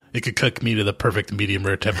It could cook me to the perfect medium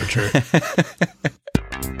rare temperature.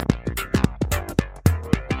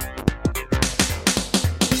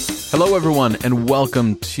 Hello, everyone, and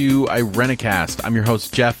welcome to Irenicast. I'm your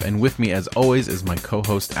host, Jeff, and with me, as always, is my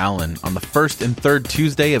co-host, Alan. On the first and third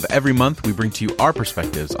Tuesday of every month, we bring to you our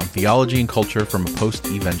perspectives on theology and culture from a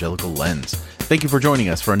post-evangelical lens. Thank you for joining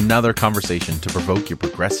us for another conversation to provoke your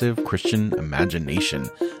progressive Christian imagination.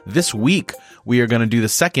 This week, we are going to do the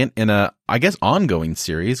second in a, ongoing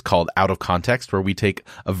series called Out of Context, where we take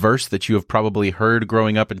a verse that you have probably heard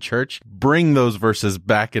growing up in church, bring those verses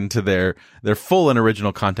back into their full and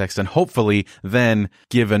original context, and hopefully then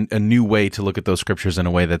give a new way to look at those scriptures in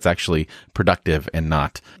a way that's actually productive and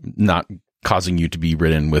not causing you to be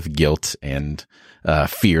ridden with guilt and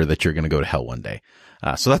fear that you're going to go to hell one day.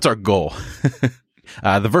 So that's our goal.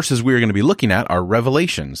 The verses we're going to be looking at are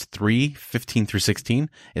Revelations 3:15 through 16.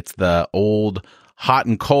 It's the old hot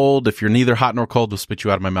and cold. If you're neither hot nor cold, we'll spit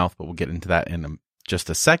you out of my mouth, but we'll get into that in just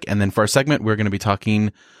a sec. And then for our segment, we're going to be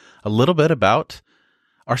talking a little bit about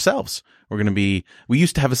ourselves. We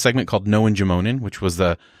used to have a segment called No and Jamonin, which was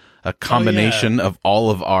a combination of all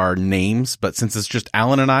of our names. But since it's just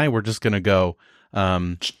Alan and I, we're just going to go,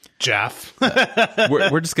 Jaff.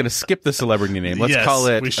 we're just going to skip the celebrity name. Let's call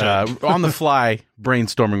it on the fly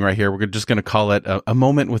brainstorming right here. We're just going to call it a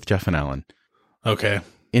moment with Jeff and Alan. Okay.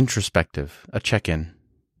 Introspective, a check-in.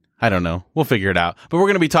 I don't know. We'll figure it out. But we're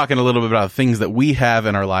going to be talking a little bit about things that we have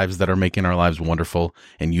in our lives that are making our lives wonderful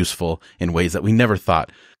and useful in ways that we never thought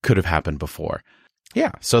could have happened before.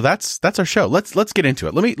 Yeah, so that's our show. Let's get into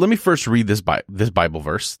it. Let me first read this Bible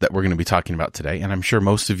verse that we're going to be talking about today, and I'm sure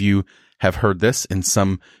most of you have heard this in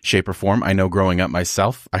some shape or form. I know growing up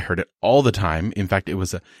myself, I heard it all the time. In fact,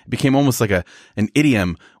 it became almost like an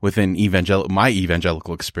idiom within my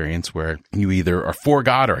evangelical experience, where you either are for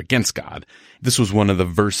God or against God. This was one of the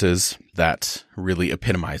verses that really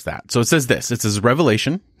epitomized that. So it says this. It says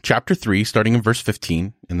Revelation chapter 3, starting in verse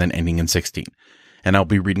 15 and then ending in 16. And I'll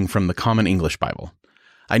be reading from the Common English Bible.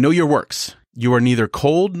 I know your works. You are neither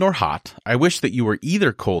cold nor hot. I wish that you were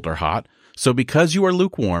either cold or hot. So because you are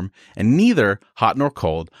lukewarm and neither hot nor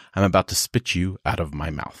cold, I'm about to spit you out of my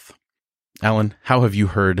mouth. Alan, how have you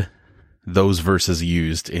heard those verses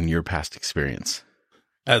used in your past experience?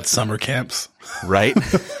 At summer camps. Right?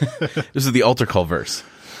 This is the altar call verse.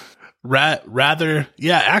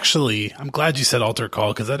 Actually, I'm glad you said altar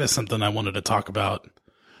call, because that is something I wanted to talk about.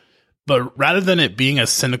 But rather than it being a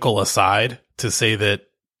cynical aside to say that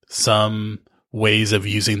some ways of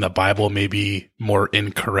using the Bible may be more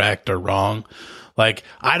incorrect or wrong, like,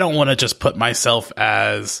 I don't want to just put myself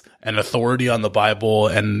as an authority on the Bible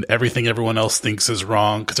and everything everyone else thinks is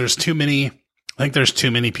wrong, because there's too many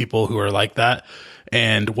people who are like that,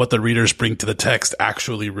 and what the readers bring to the text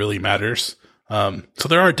actually really matters. So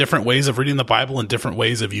there are different ways of reading the Bible and different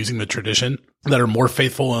ways of using the tradition that are more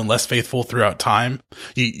faithful and less faithful throughout time.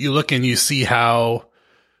 You look and you see how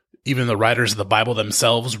even the writers of the Bible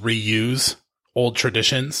themselves reuse old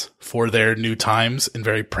traditions for their new times in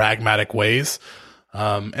very pragmatic ways.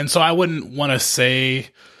 And so I wouldn't want to say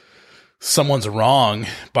someone's wrong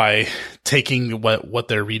by taking what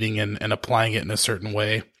they're reading and applying it in a certain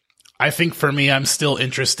way. I think for me, I'm still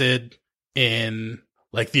interested in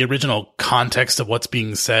like the original context of what's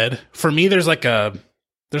being said. For me, there's like a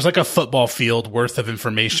football field worth of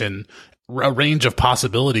information, a range of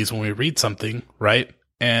possibilities when we read something, right?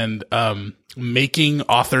 And making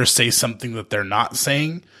authors say something that they're not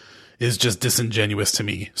saying is just disingenuous to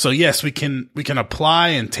me. So yes, we can apply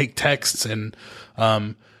and take texts and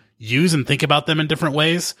use and think about them in different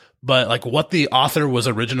ways, but like what the author was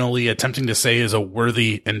originally attempting to say is a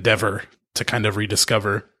worthy endeavor to kind of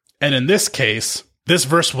rediscover. And in this case, this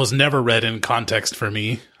verse was never read in context for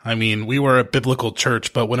me. I mean, we were a biblical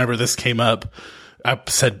church, but whenever this came up, I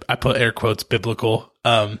put air quotes biblical.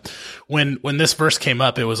 When this verse came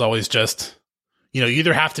up, it was always just, you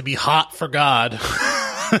either have to be hot for God.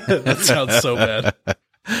 That sounds so bad.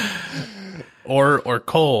 Or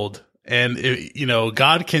cold. And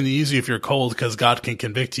God can use you if you're cold, because God can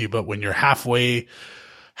convict you. But when you're halfway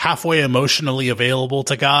emotionally available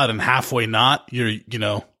to God and halfway not,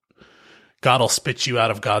 God will spit you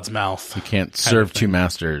out of God's mouth. You can't serve two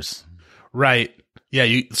masters. Right.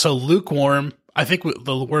 Yeah. So lukewarm, I think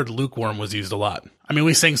the word lukewarm was used a lot. I mean,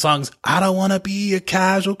 we sing songs, I don't want to be a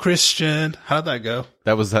casual Christian. How'd that go?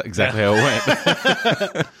 That was exactly how it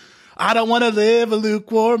went. I don't want to live a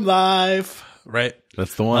lukewarm life. Right.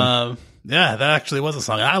 That's the one. Yeah, that actually was a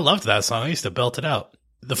song. I loved that song. I used to belt it out.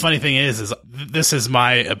 The funny thing is this is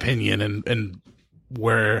my opinion, and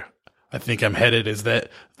where I think I'm headed is that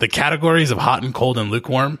the categories of hot and cold and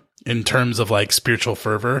lukewarm in terms of like spiritual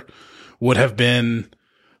fervor would have been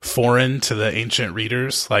foreign to the ancient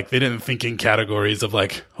readers. Like, they didn't think in categories of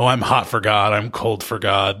like, oh, I'm hot for God, I'm cold for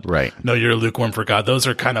God. Right. No, you're lukewarm for God. Those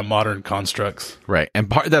are kind of modern constructs. Right.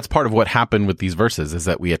 And that's part of what happened with these verses, is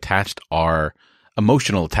that we attached our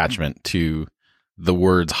emotional attachment to the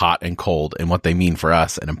words hot and cold and what they mean for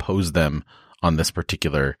us, and imposed them on this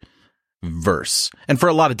particular verse. And for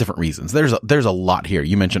a lot of different reasons. There's a lot here.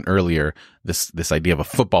 You mentioned earlier this idea of a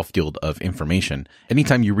football field of information.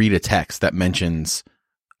 Anytime you read a text that mentions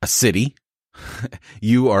a city,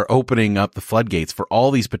 you are opening up the floodgates for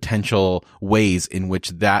all these potential ways in which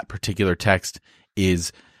that particular text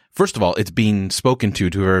is, first of all, it's being spoken to a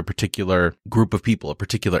very particular group of people, a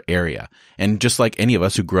particular area. And just like any of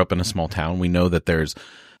us who grew up in a small town, we know that there's,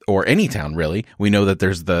 or any town really, we know that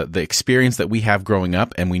there's the experience that we have growing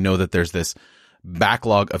up, and we know that there's this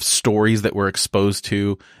backlog of stories that we're exposed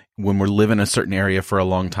to when we're living in a certain area for a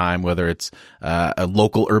long time, whether it's a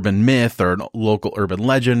local urban myth or a local urban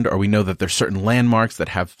legend, or we know that there's certain landmarks that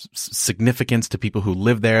have significance to people who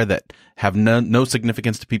live there that have no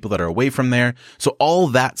significance to people that are away from there. So all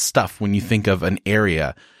that stuff, when you think of an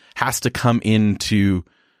area, has to come into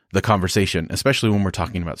the conversation, especially when we're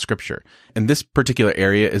talking about scripture. And this particular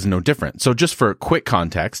area is no different. So just for quick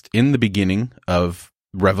context, in the beginning of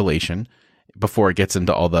Revelation, before it gets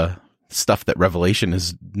into all the stuff that Revelation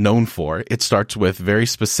is known for, it starts with very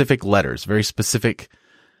specific letters, very specific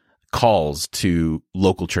calls to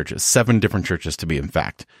local churches, 7 different churches to be in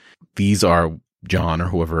fact. These are John, or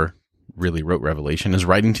whoever really wrote Revelation, is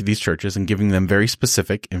writing to these churches and giving them very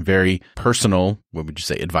specific and very personal, what would you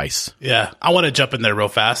say, advice. Yeah. I want to jump in there real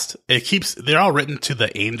fast. They're all written to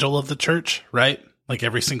the angel of the church, right? Like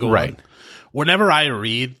every single one. Whenever I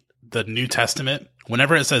read the New Testament,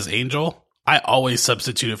 whenever it says angel, I always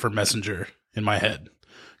substitute it for messenger in my head,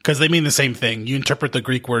 because they mean the same thing. You interpret the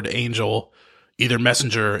Greek word angel, either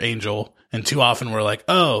messenger or angel, and too often we're like,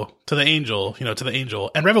 oh, to the angel, to the angel.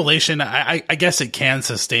 And Revelation, I guess it can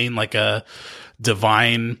sustain like a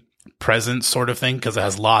divine presence sort of thing, because it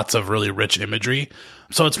has lots of really rich imagery.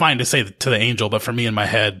 So it's fine to say to the angel, but for me in my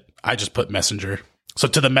head, I just put messenger. So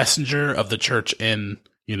to the messenger of the church in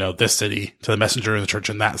this city, to the messenger in the church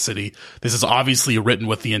in that city. This is obviously written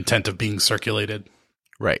with the intent of being circulated.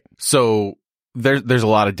 Right. So there's a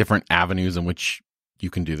lot of different avenues in which you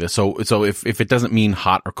can do this. So if it doesn't mean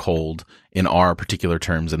hot or cold in our particular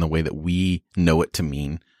terms, in the way that we know it to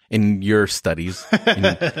mean, in your studies,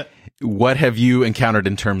 what have you encountered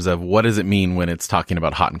in terms of what does it mean when it's talking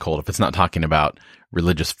about hot and cold? If it's not talking about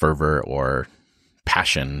religious fervor or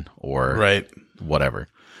passion or whatever.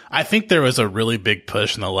 I think there was a really big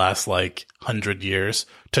push in the last 100 years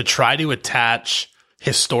to try to attach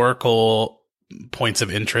historical points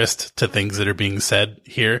of interest to things that are being said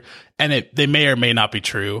here. And they may or may not be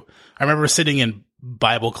true. I remember sitting in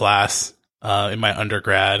Bible class in my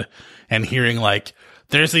undergrad and hearing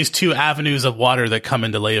there's these 2 avenues of water that come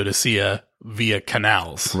into Laodicea via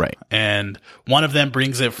canals. Right. And one of them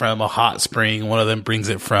brings it from a hot spring. One of them brings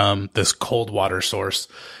it from this cold water source.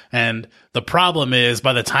 And the problem is,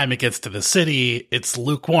 by the time it gets to the city, it's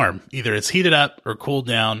lukewarm. Either it's heated up or cooled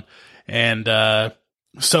down. And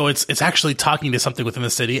so it's actually talking to something within the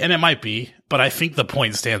city, and it might be, but I think the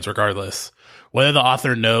point stands regardless. Whether the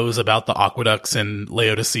author knows about the aqueducts in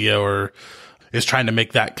Laodicea or is trying to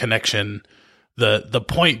make that connection, the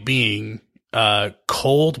point being,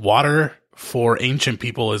 cold water for ancient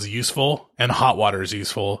people is useful and hot water is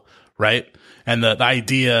useful, right? And the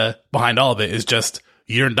idea behind all of it is just,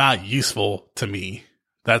 you're not useful to me.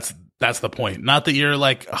 That's the point. Not that you're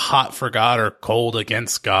hot for God or cold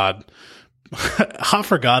against God. Hot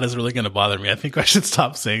for God is really going to bother me. I think I should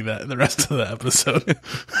stop saying that in the rest of the episode.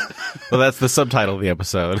 Well, that's the subtitle of the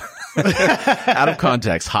episode. Out of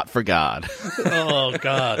context, hot for God. Oh,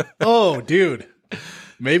 God. Oh, dude.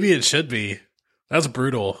 Maybe it should be. That's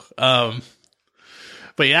brutal. But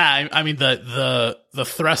yeah, I mean, the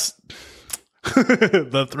thrust...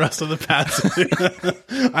 the thrust of the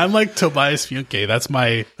passage. I'm like Tobias Funke. That's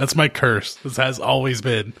my curse. This has always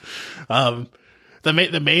been.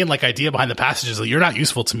 The main idea behind the passage is that you're not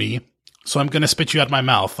useful to me, so I'm going to spit you out of my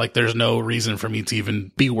mouth. There's no reason for me to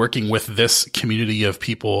even be working with this community of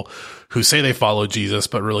people who say they follow Jesus,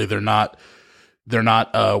 but really they're not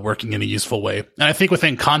working in a useful way. And I think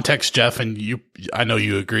within context, Jeff, and I know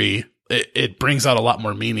you agree, it brings out a lot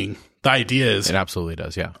more meaning. The idea is, it absolutely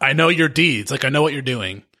does. Yeah. I know your deeds. I know what you're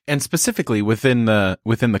doing. And specifically within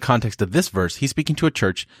the context of this verse, he's speaking to a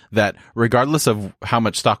church that, regardless of how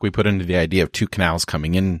much stock we put into the idea of 2 canals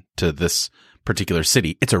coming into this particular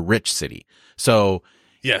city, it's a rich city. So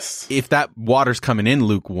yes, if that water's coming in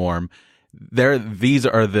lukewarm, these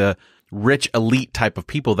are the rich elite type of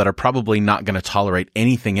people that are probably not going to tolerate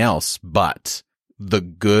anything else but the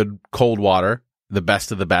good cold water, the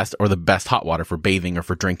best of the best, or the best hot water for bathing or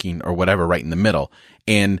for drinking or whatever, right in the middle.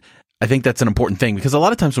 And I think that's an important thing, because a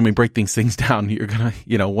lot of times when we break these things down, you're going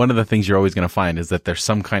to, one of the things you're always going to find is that there's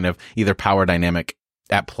some kind of either power dynamic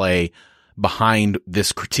at play behind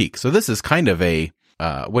this critique. So this is kind of a,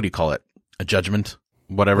 what do you call it? A judgment,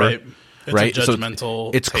 whatever. Right. It's right? a judgmental.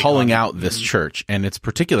 So it's calling out this church, and it's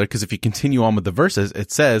particular because if you continue on with the verses,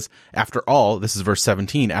 it says, after all, this is verse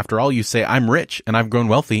 17, after all you say, I'm rich and I've grown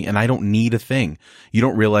wealthy and I don't need a thing. You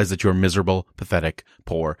don't realize that you're miserable, pathetic,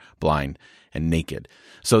 poor, blind, and naked.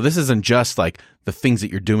 So this isn't just like the things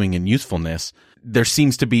that you're doing in usefulness. There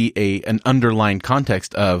seems to be an underlying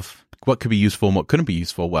context of what could be useful and what couldn't be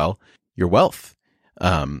useful. Well, your wealth.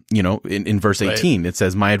 In verse 18, It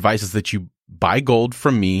says, my advice is that you buy gold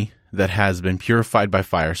from me that has been purified by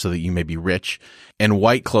fire so that you may be rich, and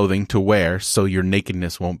white clothing to wear so your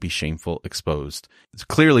nakedness won't be shameful exposed.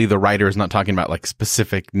 Clearly, the writer is not talking about like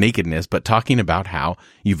specific nakedness, but talking about how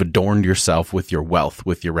you've adorned yourself with your wealth,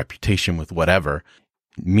 with your reputation, with whatever.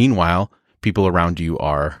 Meanwhile, people around you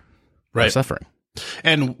are suffering.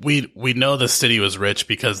 And we know the city was rich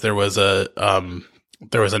because there was a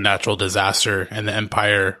natural disaster and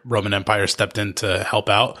the Roman Empire stepped in to help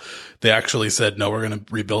out. They actually said, no, we're going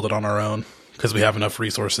to rebuild it on our own because we have enough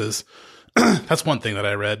resources. That's one thing that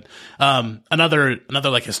I read. Another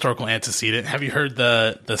like historical antecedent. Have you heard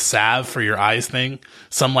the salve for your eyes thing?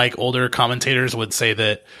 Some like older commentators would say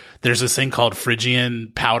that there's this thing called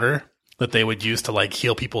Phrygian powder that they would use to like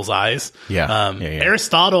heal people's eyes. Yeah.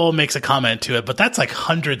 Aristotle makes a comment to it, but that's like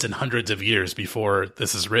hundreds and hundreds of years before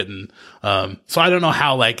this is written. So I don't know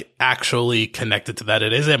how like actually connected to that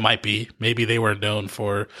it is. It might be. Maybe they were known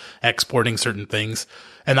for exporting certain things.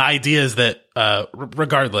 And the idea is that,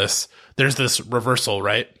 regardless, there's this reversal,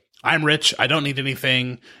 right? I'm rich. I don't need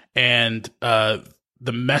anything. And, the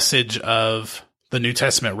message of the New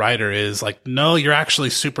Testament writer is like, no, you're actually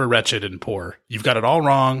super wretched and poor. You've got it all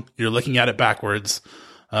wrong. You're looking at it backwards.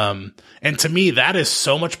 And to me, that is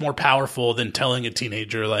so much more powerful than telling a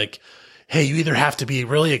teenager like, hey, you either have to be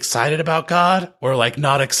really excited about God or like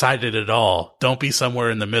not excited at all. Don't be somewhere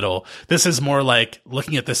in the middle. This is more like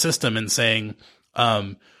looking at the system and saying,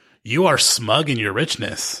 you are smug in your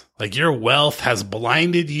richness. Like your wealth has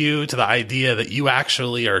blinded you to the idea that you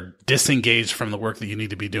actually are disengaged from the work that you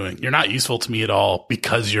need to be doing. You're not useful to me at all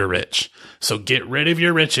because you're rich. So get rid of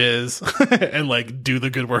your riches and like do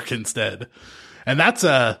the good work instead. And that's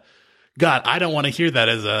God, I don't want to hear that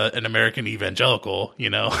as an American evangelical,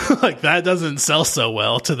 like that doesn't sell so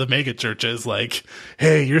well to the mega churches. Like,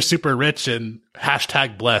 hey, you're super rich and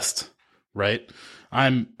 #blessed, right?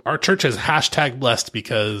 Our church is #blessed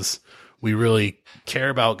because we really care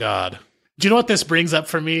about God. Do you know what this brings up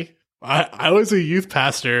for me? I was a youth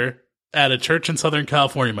pastor at a church in Southern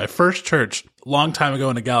California, my first church, a long time ago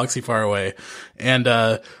in a galaxy far away. And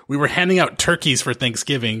we were handing out turkeys for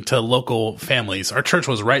Thanksgiving to local families. Our church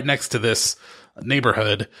was right next to this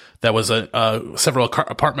neighborhood that was several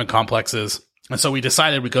apartment complexes. And so we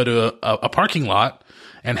decided we'd go to a parking lot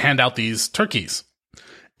and hand out these turkeys.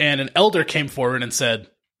 And an elder came forward and said,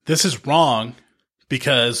 this is wrong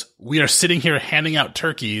because we are sitting here handing out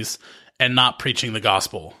turkeys and not preaching the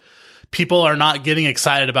gospel. People are not getting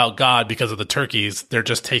excited about God because of the turkeys. They're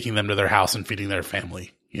just taking them to their house and feeding their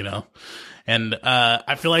family, And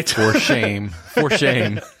I feel like for shame.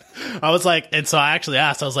 I was like, and so I actually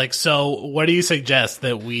asked, I was like, so what do you suggest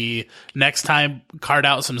that we next time cart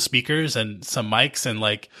out some speakers and some mics and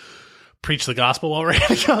like preach the gospel while we're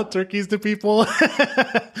handing out turkeys to people?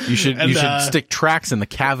 You should stick tracks in the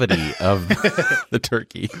cavity of the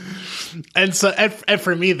turkey. And so, and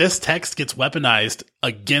for me, this text gets weaponized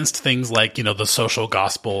against things like, the social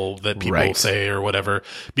gospel that people say or whatever,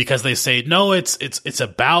 because they say, no, it's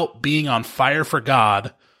about being on fire for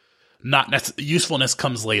God. Not usefulness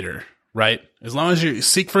comes later, right? As long as you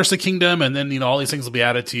seek first the kingdom and then, all these things will be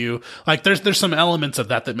added to you. Like there's some elements of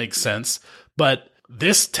that makes sense, but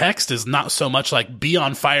this text is not so much like be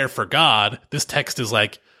on fire for God. This text is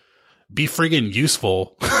like be friggin'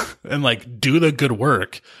 useful and like do the good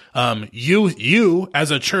work. You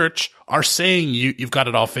as a church are saying you've got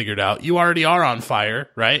it all figured out. You already are on fire,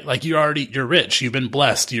 right? Like you're rich. You've been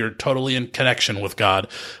blessed. You're totally in connection with God.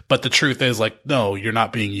 But the truth is like, no, you're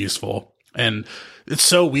not being useful. And it's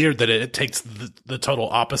so weird that it takes the total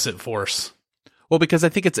opposite force. Well, because I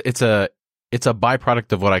think it's a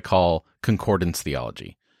byproduct of what I call concordance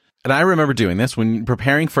theology. And I remember doing this when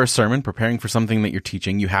preparing for a sermon, preparing for something that you're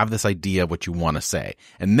teaching, you have this idea of what you want to say.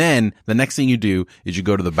 And then the next thing you do is you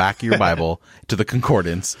go to the back of your Bible, to the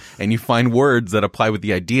concordance, and you find words that apply with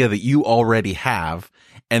the idea that you already have.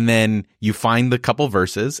 And then you find the couple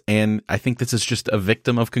verses. And I think this is just a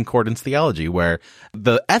victim of concordance theology, where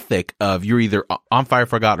the ethic of you're either on fire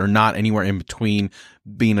for God or not, anywhere in between,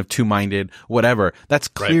 being of two-minded, whatever, that's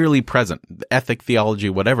clearly present. The ethic, theology,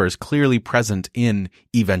 whatever is clearly present in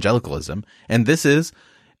evangelicalism. And this is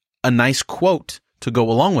a nice quote to go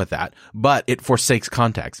along with that, but it forsakes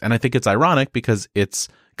context. And I think it's ironic because it's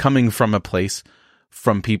coming from a place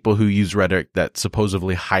from people who use rhetoric that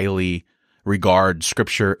supposedly highly regard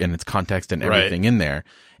scripture and its context and everything in there.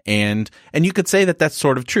 And you could say that that's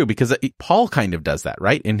sort of true because Paul kind of does that,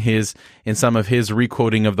 right? In some of his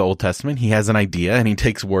requoting of the Old Testament, he has an idea and he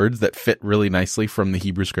takes words that fit really nicely from the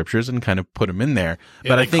Hebrew scriptures and kind of put them in there. Yeah,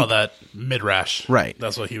 but I think call that midrash. Right.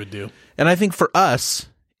 That's what he would do. And I think for us,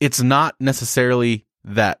 it's not necessarily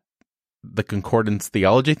that the concordance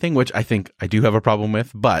theology thing, which I think I do have a problem with,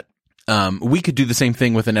 but we could do the same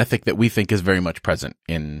thing with an ethic that we think is very much present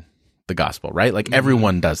in the gospel, right? Like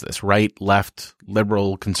everyone does this, right? Left,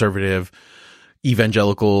 liberal, conservative,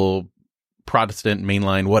 evangelical, Protestant,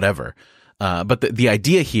 mainline, whatever. But the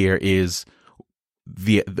idea here is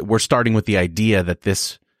we're starting with the idea that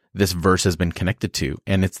this verse has been connected to.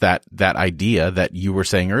 And it's that idea that you were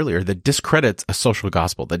saying earlier that discredits a social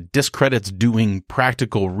gospel, that discredits doing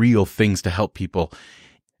practical, real things to help people,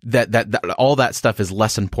 that all that stuff is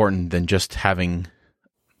less important than just having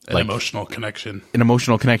an emotional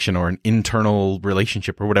connection or an internal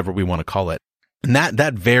relationship or whatever we want to call it. And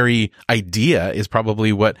that very idea is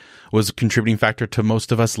probably what was a contributing factor to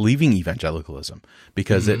most of us leaving evangelicalism,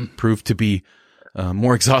 because it proved to be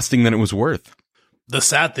more exhausting than it was worth. The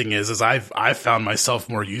sad thing is I've found myself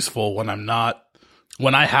more useful when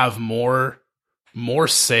I have more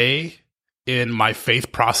say in my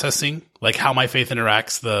faith processing, like how my faith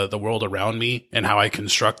interacts the world around me and how I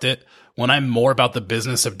construct it. When I'm more about the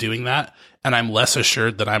business of doing that, and I'm less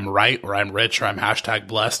assured that I'm right or I'm rich or I'm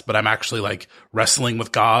 #blessed, but I'm actually like wrestling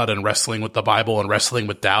with God and wrestling with the Bible and wrestling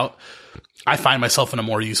with doubt, I find myself in a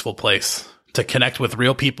more useful place to connect with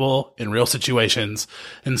real people in real situations.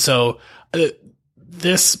 And so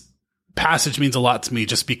this passage means a lot to me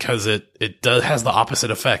just because it has the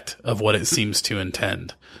opposite effect of what it seems to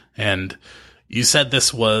intend. And you said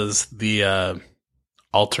this was the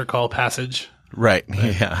altar call passage, right?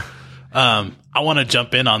 Yeah. I want to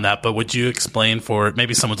jump in on that, but would you explain for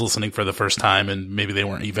maybe someone's listening for the first time and maybe they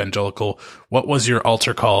weren't evangelical, what was your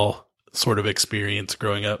altar call sort of experience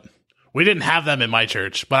growing up? We didn't have them in my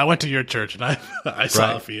church, but I went to your church and I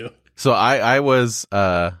saw a few. So I was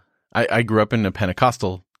I grew up in a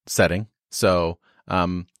Pentecostal setting. So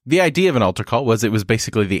the idea of an altar call was it was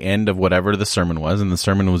basically the end of whatever the sermon was, and the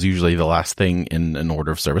sermon was usually the last thing in an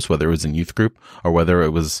order of service, whether it was in youth group or whether it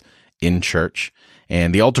was in church.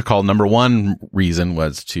 And the altar call, number one reason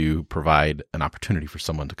was to provide an opportunity for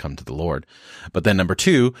someone to come to the Lord. But then number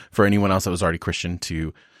two, for anyone else that was already Christian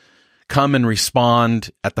to come and respond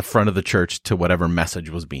at the front of the church to whatever message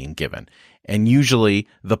was being given. And usually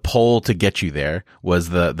the poll to get you there was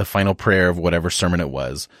the final prayer of whatever sermon it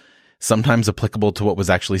was, sometimes applicable to what was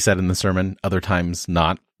actually said in the sermon, other times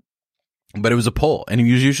not. But it was a poll, and it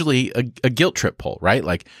was usually a guilt trip poll, right?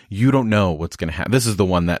 Like, you don't know what's going to happen. This is the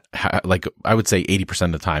one that, like, I would say 80%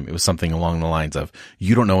 of the time, it was something along the lines of,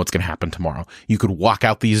 you don't know what's going to happen tomorrow. You could walk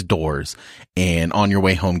out these doors and on your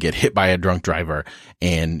way home get hit by a drunk driver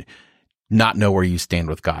and not know where you stand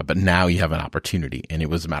with God. But now you have an opportunity, and it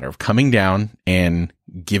was a matter of coming down and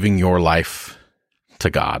giving your life to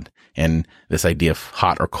God. And this idea of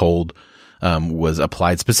hot or cold was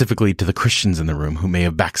applied specifically to the Christians in the room who may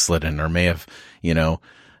have backslidden or may have,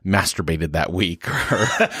 masturbated that week or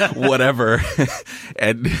whatever,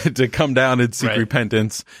 and to come down and seek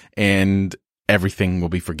repentance, and everything will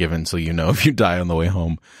be forgiven. So, if you die on the way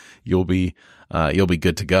home, you'll be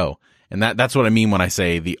good to go. And that's what I mean when I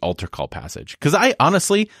say the altar call passage. Cause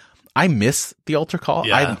I miss the altar call.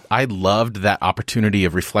 Yeah. I loved that opportunity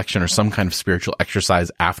of reflection or some kind of spiritual exercise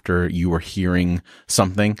after you were hearing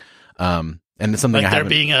something. And it's something like there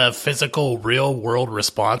being a physical, real world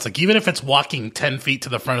response, like even if it's walking 10 feet to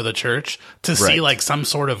the front of the church, to see like some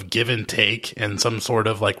sort of give and take and some sort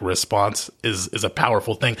of like response is a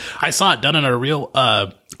powerful thing. I saw it done in a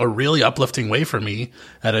really uplifting way for me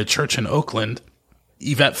at a church in Oakland.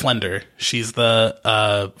 Yvette Flender, she's the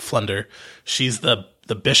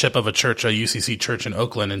bishop of a church, a UCC church in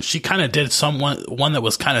Oakland, and she kind of did one that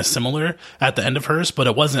was kind of similar at the end of hers, but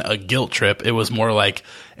it wasn't a guilt trip. It was more like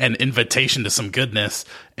an invitation to some goodness,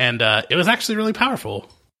 and it was actually really powerful.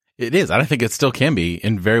 It is. I think it still can be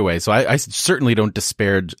in very ways. So I certainly don't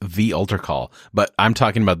disparage the altar call, but I'm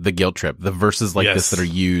talking about the guilt trip, the verses like this that are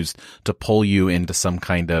used to pull you into some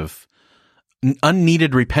kind of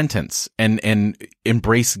unneeded repentance and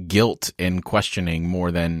embrace guilt and questioning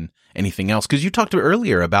more than anything else. Because you talked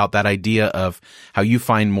earlier about that idea of how you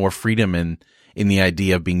find more freedom in the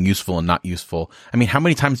idea of being useful and not useful. I mean, how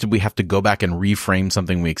many times did we have to go back and reframe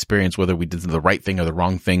something we experienced, whether we did the right thing or the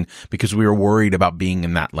wrong thing, because we were worried about being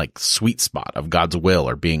in that like sweet spot of God's will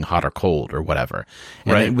or being hot or cold or whatever.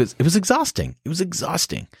 And right. It was exhausting. It was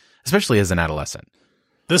exhausting, especially as an adolescent.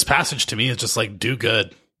 This passage to me is just like, do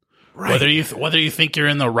good. Right. Whether you think you're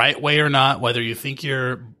in the right way or not, whether you think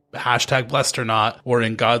you're #blessed or not, or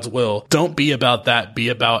in God's will, don't be about that. Be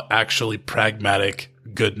about actually pragmatic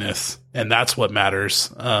goodness. And that's what matters.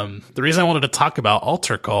 The reason I wanted to talk about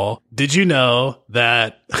altar call, did you know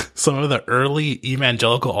that some of the early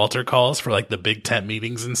evangelical altar calls for like the big tent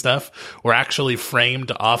meetings and stuff were actually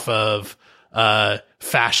framed off of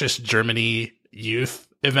fascist Germany youth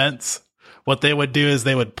events? What they would do is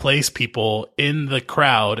they would place people in the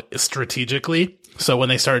crowd strategically. So when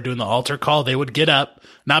they started doing the altar call, they would get up,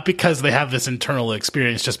 not because they have this internal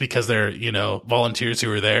experience, just because they're, volunteers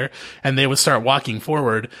who are there, and they would start walking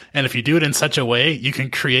forward. And if you do it in such a way, you can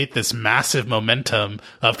create this massive momentum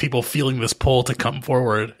of people feeling this pull to come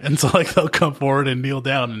forward. And so like they'll come forward and kneel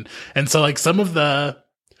down. And so like some of the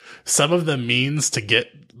means to get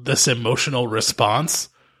this emotional response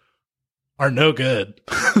are no good.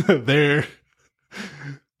 They're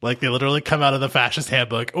like, they literally come out of the fascist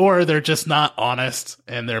handbook, or they're just not honest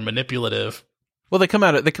and they're manipulative. Well, they come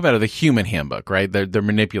out of the human handbook, right? They're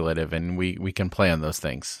manipulative, and we can play on those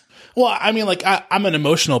things. Well, I mean, like I'm an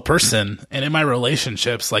emotional person, and in my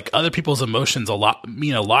relationships, like other people's emotions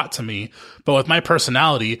mean a lot to me. But with my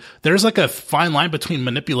personality, there's like a fine line between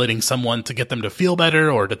manipulating someone to get them to feel better,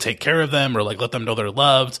 or to take care of them, or like let them know they're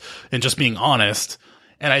loved, and just being honest.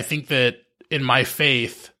 And I think that in my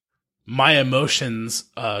faith, my emotions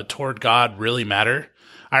toward God really matter.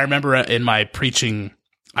 I remember in my preaching,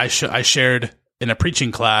 I shared in a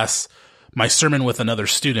preaching class my sermon with another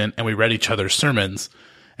student, and we read each other's sermons,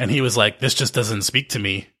 and he was like, "This just doesn't speak to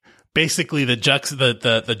me." Basically, the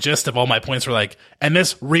gist of all my points were like, and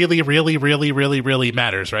this really, really, really, really, really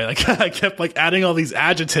matters, right? Like I kept like adding all these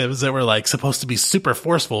adjectives that were like supposed to be super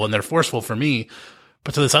forceful, and they're forceful for me,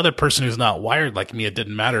 but to this other person who's not wired like me, it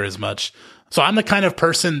didn't matter as much. So I'm the kind of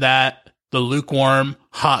person that the lukewarm,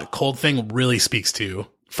 hot, cold thing really speaks to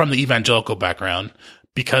from the evangelical background,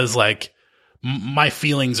 because like my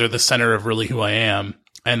feelings are the center of really who I am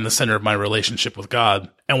and the center of my relationship with God.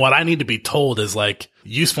 And what I need to be told is like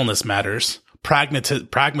usefulness matters.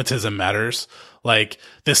 Pragmatism matters. Like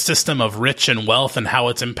this system of rich and wealth and how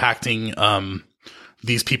it's impacting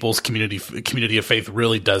these people's community of faith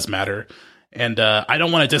really does matter. And I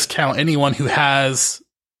don't want to discount anyone who has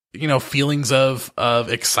feelings of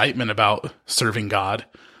excitement about serving God.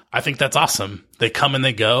 I think that's awesome. They come and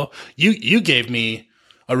they go. You gave me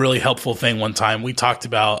a really helpful thing one time. We talked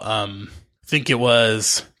about, I think it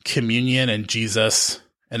was communion and Jesus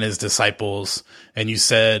and his disciples. And you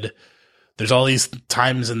said there's all these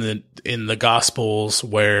times in the Gospels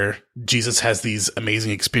where Jesus has these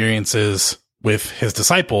amazing experiences with his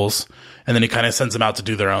disciples, and then he kind of sends them out to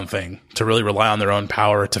do their own thing, to really rely on their own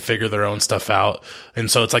power, to figure their own stuff out.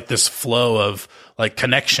 And so it's like this flow of like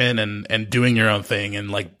connection and doing your own thing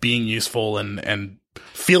and like being useful and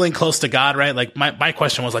feeling close to God, right? Like my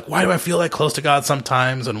question was like, why do I feel like close to God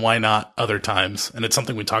sometimes and why not other times? And it's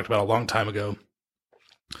something we talked about a long time ago.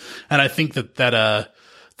 And I think that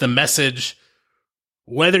the message,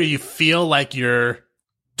 whether you feel like you're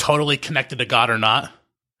totally connected to God or not,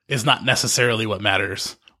 is not necessarily what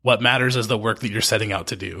matters. What matters is the work that you're setting out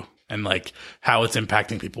to do and like how it's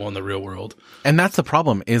impacting people in the real world. And that's the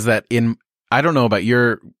problem, is that I don't know about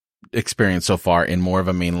your experience so far in more of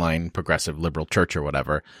a mainline progressive liberal church or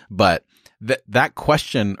whatever, but that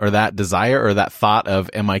question or that desire or that thought of,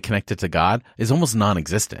 am I connected to God, is almost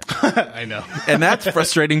non-existent. I know. And that's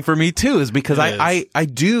frustrating for me too, is because I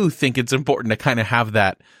do think it's important to kind of have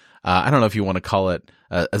that, I don't know if you want to call it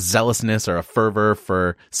a zealousness or a fervor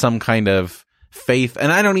for some kind of faith.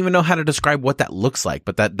 And I don't even know how to describe what that looks like,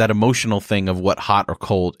 but that emotional thing of what hot or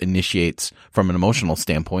cold initiates from an emotional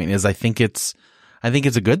standpoint is, I think it's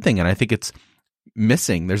a good thing. And I think it's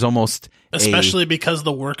missing. There's almost especially because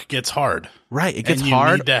the work gets hard. Right. It gets and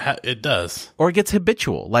hard. It does. Or it gets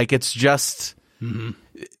habitual. Like it's just,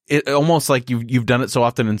 it almost like you've done it so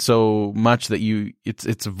often and so much that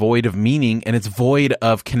it's void of meaning, and it's void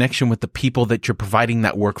of connection with the people that you're providing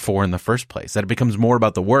that work for in the first place. That it becomes more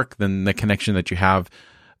about the work than the connection that you have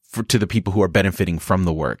to the people who are benefiting from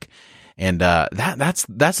the work. And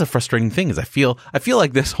that's a frustrating thing is I feel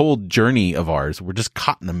like this whole journey of ours, we're just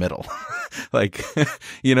caught in the middle. Like,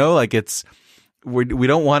 like we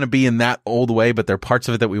don't want to be in that old way, but there are parts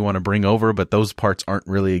of it that we want to bring over, but those parts aren't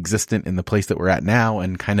really existent in the place that we're at now,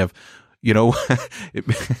 and kind of,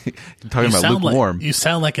 talking about lukewarm. You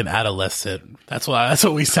sound like an adolescent. That's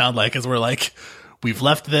what we sound like, is we're like, we've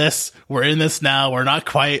left this, we're in this now, we're not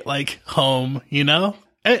quite like home,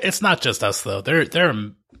 It's not just us though. There are,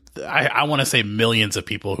 I want to say, millions of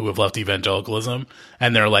people who have left evangelicalism,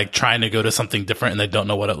 and they're like trying to go to something different and they don't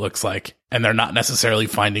know what it looks like. And they're not necessarily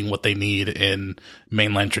finding what they need in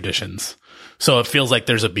mainline traditions. So it feels like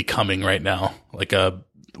there's a becoming right now, like a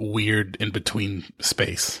weird in between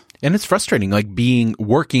space. And it's frustrating, like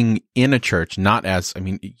working in a church, not as,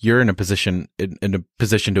 you're in a position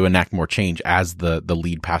to enact more change as the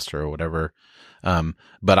lead pastor or whatever.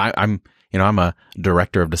 But I'm a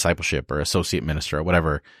director of discipleship or associate minister or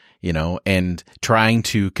whatever, and trying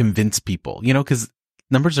to convince people, because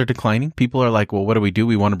numbers are declining. People are like, well, what do?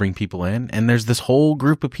 We want to bring people in. And there's this whole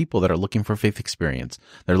group of people that are looking for faith experience.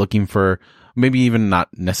 They're looking for, maybe even not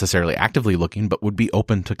necessarily actively looking, but would be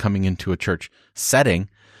open to coming into a church setting.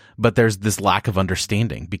 But there's this lack of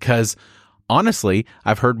understanding, because honestly,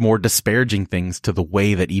 I've heard more disparaging things to the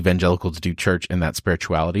way that evangelicals do church and that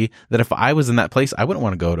spirituality, that if I was in that place, I wouldn't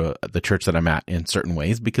want to go to the church that I'm at in certain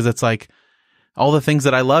ways, because it's like all the things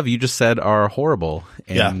that I love, you just said, are horrible,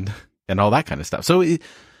 and all that kind of stuff. So I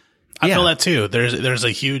feel that too. There's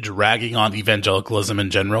a huge ragging on evangelicalism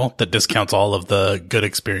in general that discounts all of the good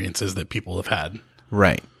experiences that people have had.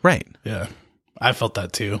 Right. Yeah. I felt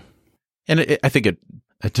that too. And I think it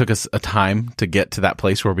took us a time to get to that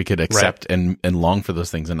place where we could accept and long for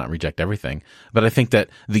those things and not reject everything. But I think that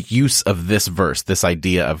the use of this verse, this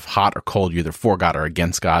idea of hot or cold, you're either for God or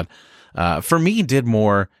against God, for me did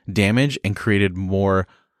more damage and created more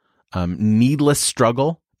needless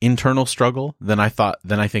struggle, internal struggle than I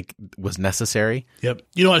think was necessary. Yep.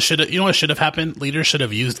 You know what should have happened? Leaders should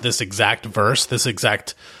have used this exact verse, this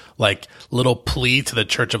exact like little plea to the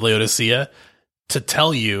Church of Laodicea to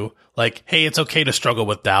tell you, like, hey, it's okay to struggle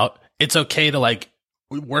with doubt. It's okay to like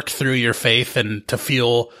work through your faith and to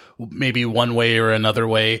feel maybe one way or another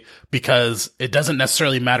way, because it doesn't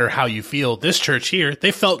necessarily matter how you feel. This church here,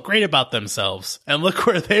 they felt great about themselves, and look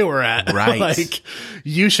where they were at. Right. Like,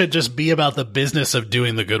 you should just be about the business of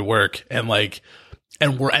doing the good work and like,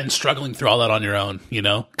 and struggling through all that on your own,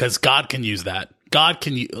 because God can use that. God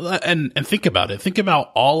can, and think about it. Think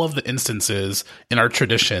about all of the instances in our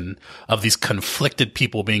tradition of these conflicted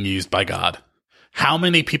people being used by God. How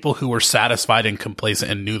many people who were satisfied and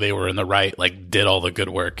complacent and knew they were in the right, like, did all the good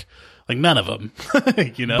work? Like, none of them,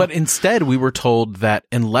 But instead, we were told that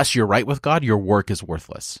unless you're right with God, your work is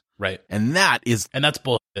worthless. Right. And that's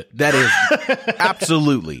bullshit. That is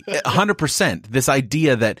absolutely 100%. This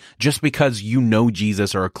idea that just because you know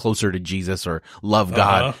Jesus or are closer to Jesus or love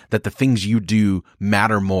God, that the things you do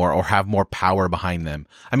matter more or have more power behind them.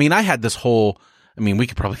 I had this whole, we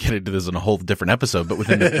could probably get into this in a whole different episode, but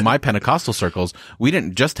within my Pentecostal circles, we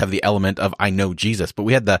didn't just have the element of I know Jesus, but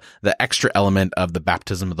we had the extra element of the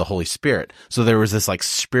baptism of the Holy Spirit. So there was this like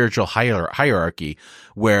spiritual hierarchy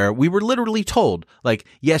where we were literally told, like,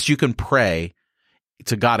 yes, you can pray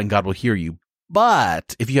to God and God will hear you.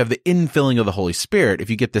 But if you have the infilling of the Holy Spirit, if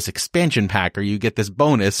you get this expansion pack or you get this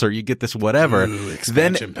bonus or you get this whatever,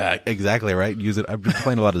 expansion pack. Exactly right. Use it. I've been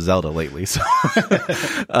playing a lot of Zelda lately. So,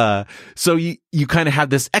 so you kind of have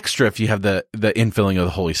this extra if you have the infilling of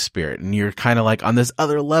the Holy Spirit, and you're kind of like on this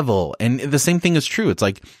other level. And the same thing is true. It's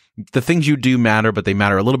like the things you do matter, but they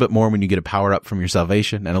matter a little bit more when you get a power up from your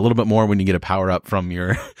salvation, and a little bit more when you get a power up from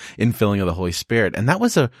your infilling of the Holy Spirit. And that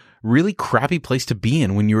was a really crappy place to be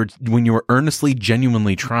in when you were earnestly,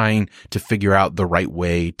 genuinely trying to figure out the right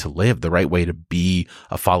way to live, the right way to be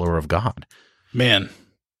a follower of God. Man,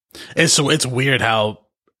 it's weird how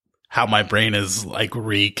my brain is like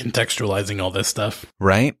recontextualizing all this stuff.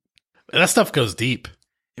 Right? That stuff goes deep.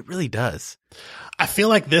 It really does. I feel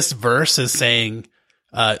like this verse is saying,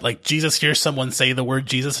 like Jesus hears someone say the word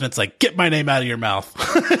Jesus and it's like, get my name out of your mouth.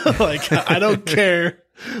 Like, I don't care.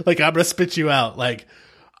 Like, I'm going to spit you out. Like,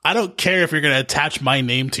 I don't care if you're going to attach my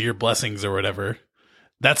name to your blessings or whatever.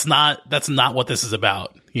 That's not what this is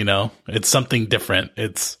about. It's something different.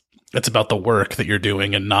 It's about the work that you're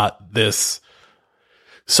doing and not this.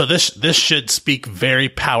 So this should speak very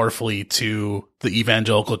powerfully to the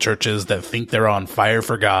evangelical churches that think they're on fire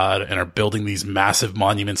for God and are building these massive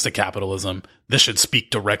monuments to capitalism. This should speak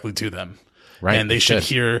directly to them. Right. And they should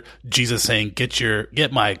hear Jesus saying,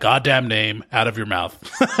 get my goddamn name out of your mouth.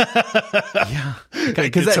 Yeah.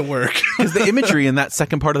 Get to work. Because the imagery in that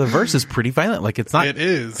second part of the verse is pretty violent. Like it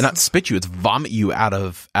is not spit you, it's vomit you out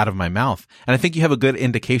of my mouth. And I think you have a good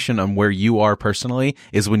indication on where you are personally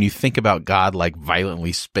is when you think about God like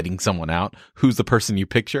violently spitting someone out, who's the person you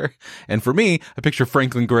picture? And for me, I picture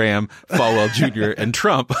Franklin Graham, Falwell Jr., and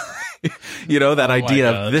Trump. You know, that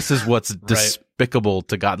idea of this is what's despicable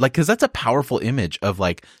to God. Like, cause that's a powerful image of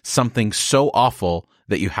like something so awful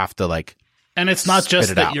that you have to like. And it's not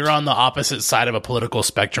just that you're on the opposite side of a political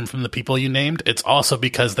spectrum from the people you named. It's also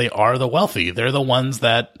because they are the wealthy. They're the ones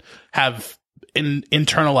that have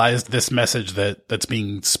internalized this message that's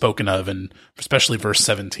being spoken of, and especially verse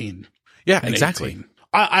 17. Yeah, exactly. 18.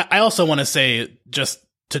 I also want to say, just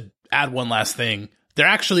to add one last thing, there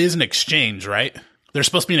actually is an exchange, right? There's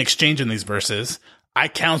supposed to be an exchange in these verses. I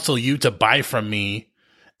counsel you to buy from me.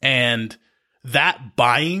 And that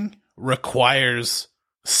buying requires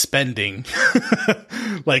spending.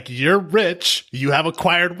 Like, you're rich, you have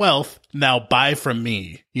acquired wealth, now buy from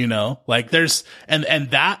me, you know? Like there's, and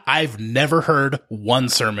that I've never heard one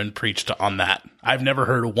sermon preached on that. I've never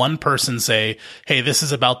heard one person say, hey, this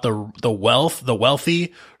is about the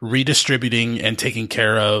wealthy redistributing and taking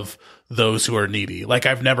care of those who are needy. Like,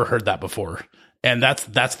 I've never heard that before. And that's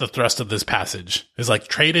the thrust of this passage, is like,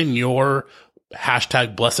 trade in your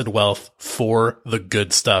 #blessed wealth for the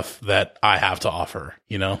good stuff that I have to offer.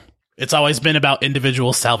 You know, it's always been about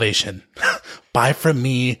individual salvation. Buy from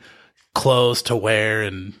me clothes to wear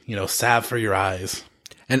and, you know, salve for your eyes.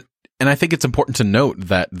 And I think it's important to note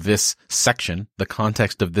that this section, the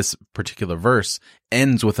context of this particular verse,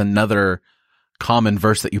 ends with another common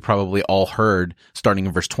verse that you probably all heard, starting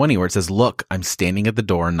in verse 20, where it says, look, I'm standing at the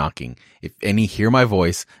door and knocking. If any hear my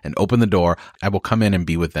voice and open the door, I will come in and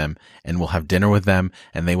be with them, and will have dinner with them,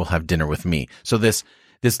 and they will have dinner with me. So this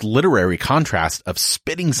literary contrast of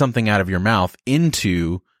spitting something out of your mouth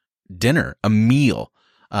into dinner, a meal.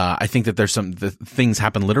 I think that there's the things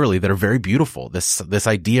happen literally that are very beautiful. This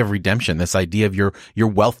idea of redemption, this idea of your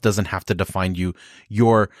wealth doesn't have to define you.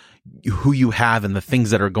 Who you have and the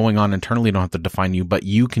things that are going on internally don't have to define you, but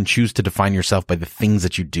you can choose to define yourself by the things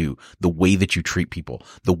that you do, the way that you treat people,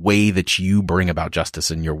 the way that you bring about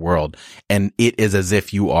justice in your world. And it is as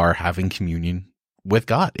if you are having communion with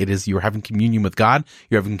God. You're having communion with God.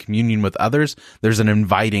 You're having communion with others. There's an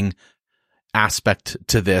inviting aspect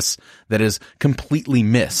to this that is completely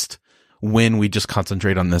missed when we just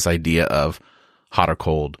concentrate on this idea of hot or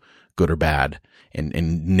cold, good or bad,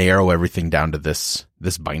 and narrow everything down to this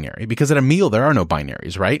binary. Because at a meal, there are no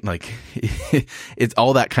binaries, right? Like it's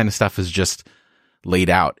all that kind of stuff is just laid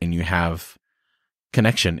out, and you have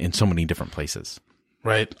connection in so many different places.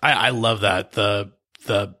 Right. I love that. The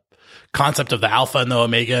concept of the Alpha and the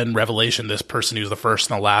Omega in Revelation, this person who's the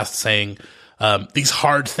first and the last, saying these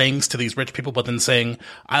hard things to these rich people, but then saying,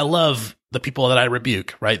 I love the people that I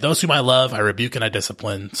rebuke, right? Those whom I love, I rebuke and I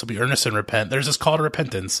discipline. So be earnest and repent. There's this call to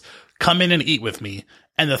repentance. Come in and eat with me.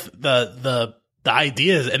 And the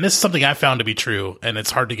idea is, and this is something I found to be true, and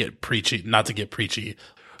it's hard to get preachy, not to get preachy.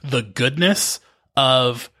 The goodness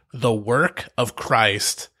of the work of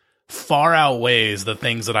Christ far outweighs the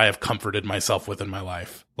things that I have comforted myself with in my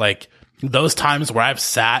life. Like, those times where I've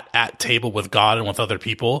sat at table with God and with other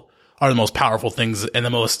people are the most powerful things and the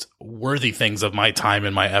most worthy things of my time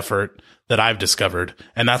and my effort that I've discovered.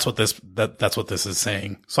 And that's what this is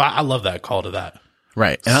saying. So I love that call to that.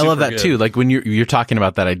 Right. And I love that too. Like, when you're talking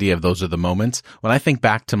about that idea of those are the moments, when I think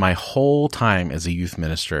back to my whole time as a youth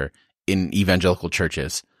minister in evangelical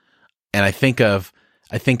churches, and I think of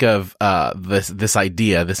this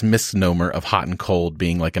idea, this misnomer of hot and cold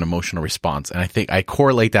being like an emotional response. And I think I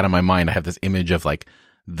correlate that in my mind. I have this image of like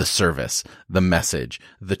the service, the message,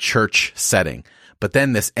 the church setting. But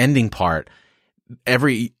then this ending part,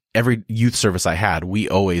 every youth service I had, we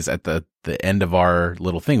always, at the end of our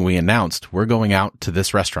little thing, we announced we're going out to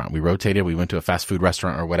this restaurant. We rotated, we went to a fast food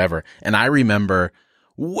restaurant or whatever. And I remember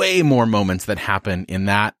way more moments that happen in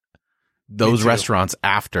those restaurants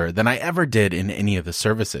after than I ever did in any of the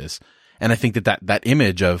services. And I think that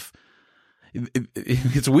image of,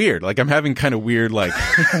 it's weird. Like, I'm having kind of weird, like,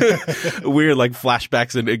 weird, like,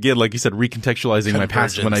 flashbacks. And again, like you said, recontextualizing my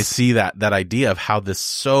past when I see that idea of how this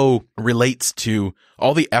so relates to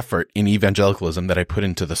all the effort in evangelicalism that I put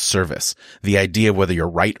into the service, the idea of whether you're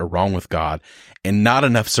right or wrong with God, and not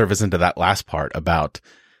enough service into that last part about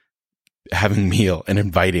having meal and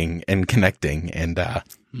inviting and connecting. And,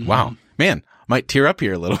 wow, man, might tear up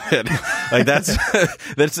here a little bit. Like,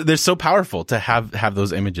 they're so powerful to have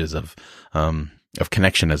those images of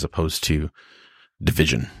connection as opposed to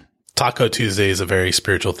division. Taco Tuesday is a very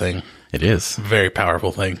spiritual thing. It is. Very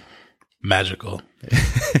powerful thing. Magical.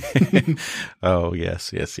 Oh,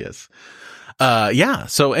 yes. Yeah.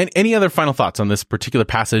 So any other final thoughts on this particular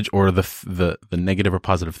passage or the negative or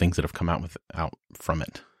positive things that have come out from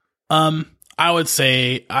it? I would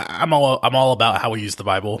say I'm all about how we use the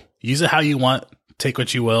Bible. Use it how you want. Take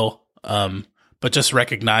what you will. But just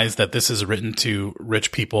recognize that this is written to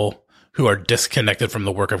rich people who are disconnected from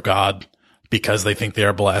the work of God because they think they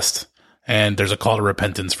are blessed. And there's a call to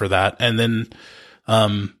repentance for that. And then,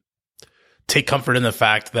 take comfort in the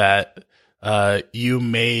fact that, you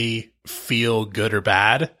may feel good or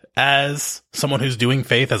bad as someone who's doing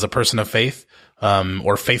faith, as a person of faith,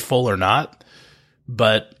 or faithful or not.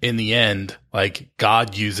 But in the end, like,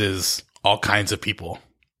 God uses all kinds of people,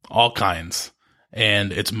 all kinds.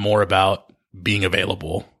 And it's more about being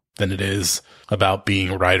available than it is about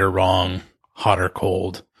being right or wrong, hot or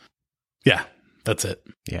cold. Yeah, that's it.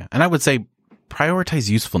 Yeah. And I would say prioritize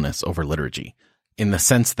usefulness over liturgy in the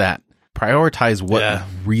sense that prioritize what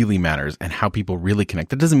really matters and how people really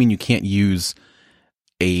connect. That doesn't mean you can't use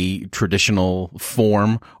a traditional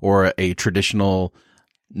form or a traditional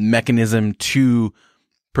mechanism to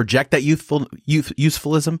project that usefulness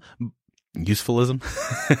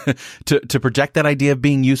to project that idea of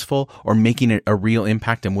being useful or making it a real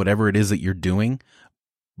impact in whatever it is that you're doing.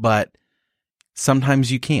 But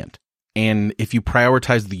sometimes you can't. And if you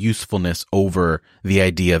prioritize the usefulness over the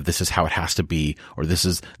idea of this is how it has to be, or this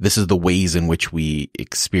is the ways in which we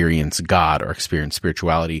experience God or experience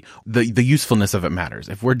spirituality, the usefulness of it matters.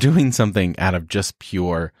 If we're doing something out of just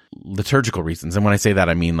pure liturgical reasons, and when I say that,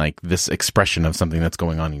 I mean like this expression of something that's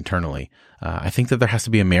going on internally, I think that there has to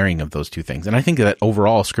be a marrying of those two things. And I think that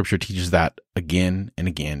overall Scripture teaches that again and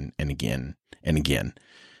again and again and again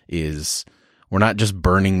is we're not just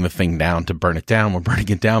burning the thing down to burn it down. We're burning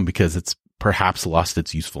it down because it's perhaps lost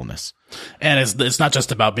its usefulness. And it's not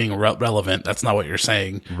just about being relevant. That's not what you're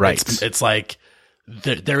saying. Right. It's like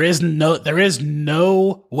there is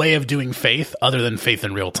no way of doing faith other than faith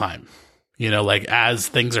in real time. You know, like as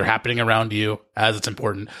things are happening around you, as it's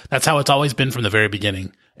important. That's how it's always been from the very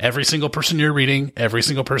beginning. Every single person you're reading, every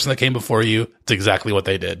single person that came before you, it's exactly what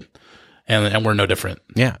they did. And we're no different.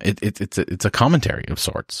 Yeah, it's a commentary of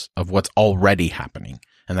sorts of what's already happening,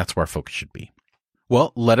 and that's where our focus should be.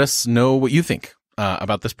 Well, let us know what you think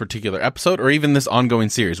about this particular episode, or even this ongoing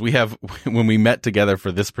series. We have, when we met together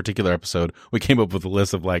for this particular episode, we came up with a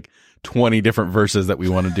list of like 20 different verses that we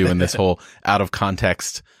want to do in this whole out of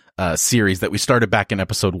context series that we started back in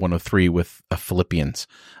episode 103 with Philippians.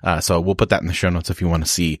 So we'll put that in the show notes if you want to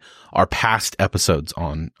see our past episodes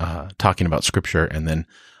on talking about Scripture, and then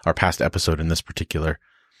our past episode in this particular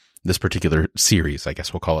series, I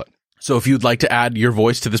guess we'll call it. So if you'd like to add your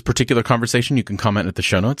voice to this particular conversation, you can comment at the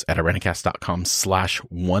show notes at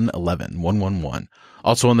irenicast.com/111.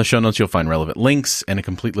 Also in the show notes, you'll find relevant links and a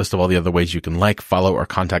complete list of all the other ways you can like, follow, or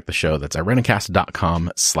contact the show. That's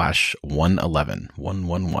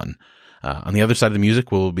irenicast.com/111. On the other side of the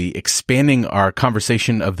music, we'll be expanding our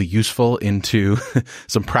conversation of the useful into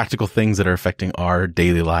some practical things that are affecting our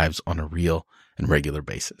daily lives on a real and regular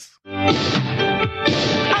basis.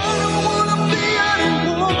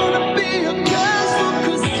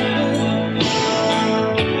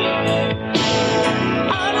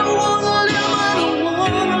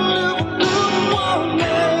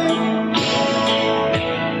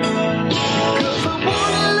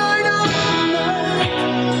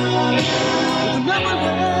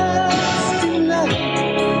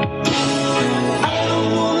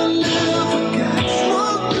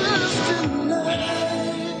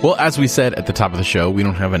 Well, as we said at the top of the show, we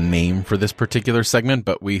don't have a name for this particular segment,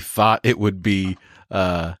 but we thought it would be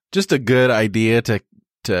just a good idea to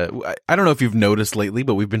I don't know if you've noticed lately,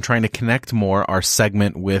 but we've been trying to connect more our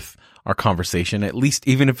segment with our conversation, at least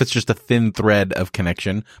even if it's just a thin thread of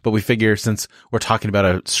connection. But we figure since we're talking about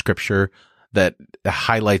a scripture that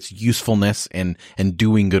highlights usefulness and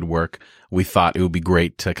doing good work, we thought it would be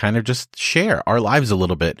great to kind of just share our lives a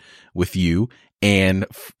little bit with you and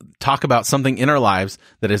talk about something in our lives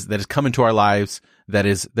that has come into our lives that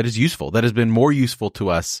is useful, that has been more useful to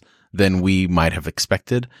us than we might have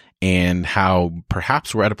expected, and how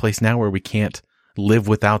perhaps we're at a place now where we can't live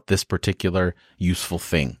without this particular useful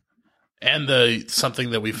thing. And something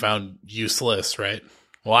that we found useless, right?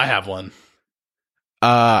 Well, I have one.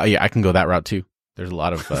 Yeah, I can go that route too. There's a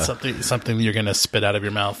lot of something you're gonna spit out of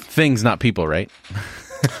your mouth. Things, not people, right?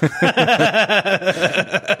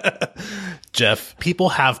 Jeff, people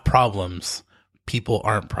have problems. People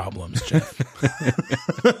aren't problems, Jeff.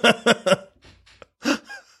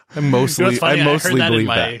 I mostly believe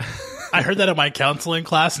that. I heard that in my counseling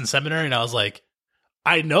class in seminary, and I was like,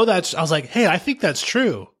 I know that's, I was like, hey, I think that's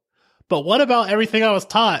true. But what about everything I was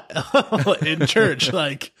taught in church?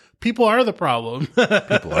 Like, people are the problem.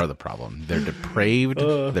 People are the problem. They're depraved.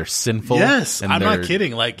 They're sinful. Yes, and I'm they're not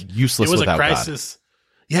kidding. Like, useless it was without a crisis.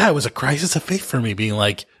 Yeah, it was a crisis of faith for me, being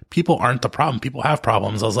like, people aren't the problem. People have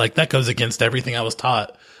problems. I was like, that goes against everything I was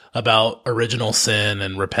taught about original sin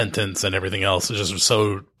and repentance and everything else. It's just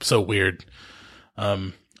so weird.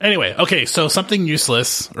 Anyway, okay, so something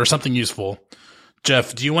useless or something useful.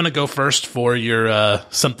 Jeff, do you want to go first for your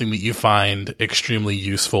something that you find extremely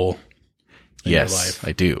useful in your life?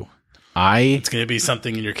 I do. It's going to be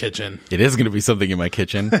something in your kitchen. It is going to be something in my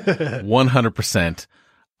kitchen. 100%.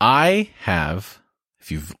 I have,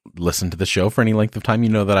 if you've listened to the show for any length of time, you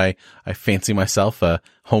know that I fancy myself a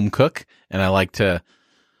home cook, and I like to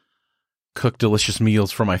cook delicious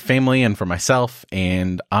meals for my family and for myself.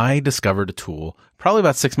 And I discovered a tool probably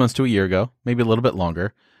about 6 months to a year ago, maybe a little bit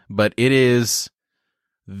longer, but it is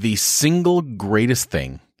the single greatest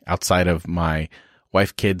thing outside of my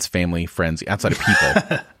wife, kids, family, friends, outside of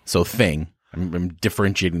people. So thing. I'm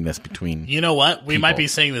differentiating this between. You know what? We people. might be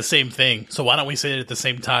saying the same thing. So why don't we say it at the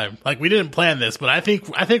same time? Like, we didn't plan this, but I think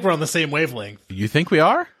we're on the same wavelength. You think we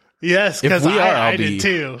are? Yes, because I be did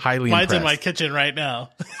too. Highly Mine's impressed. in my kitchen right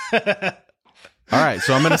now. All right,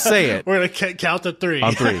 so I'm going to say it. We're going to count to 3.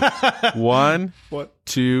 On 3. 1, What?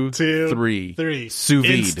 2, 2, 3. 3. Sous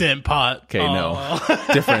vide. Instant pot. Okay, no.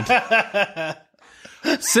 Different.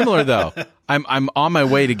 Similar though. I'm on my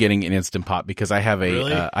way to getting an Instant Pot because I have a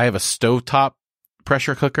Really? I have a stovetop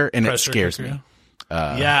pressure cooker and it scares me.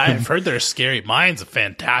 Yeah, I've heard they're scary. Mine's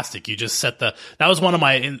fantastic. You just set that was one of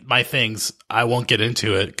my things. I won't get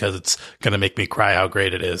into it because it's going to make me cry how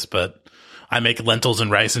great it is, but I make lentils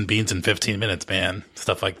and rice and beans in 15 minutes, man.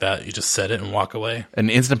 Stuff like that. You just set it and walk away. An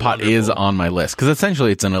Instant Pot is on my list because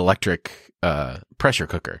essentially it's an electric pressure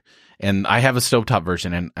cooker. And I have a stovetop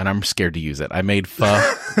version and I'm scared to use it. I made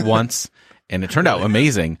pho once and it turned out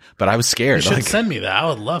amazing, but I was scared. You should send me that. I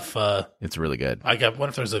would love pho. It's really good. What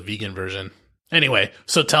if there's a vegan version? Anyway,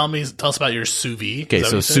 so tell us about your sous vide. Okay,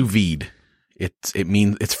 so sous vide.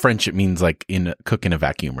 It's French. It means like cook in a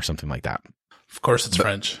vacuum or something like that. Of course it's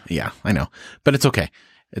French. Yeah, I know. But it's okay.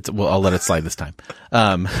 I'll let it slide this time.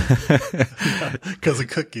 Because of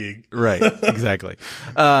cooking. Right, exactly.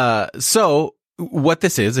 So what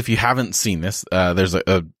this is, if you haven't seen this, there's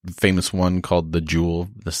a famous one called The Joule,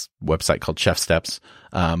 this website called Chef Steps.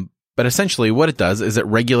 But essentially what it does is it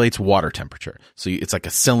regulates water temperature. So it's like a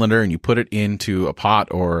cylinder and you put it into a pot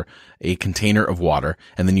or a container of water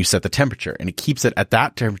and then you set the temperature and it keeps it at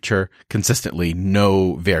that temperature consistently,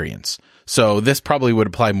 no variance. So this probably would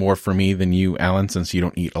apply more for me than you, Alan, since you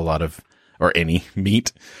don't eat a lot of or any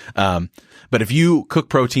meat. But if you cook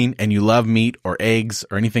protein and you love meat or eggs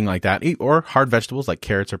or anything like that, or hard vegetables like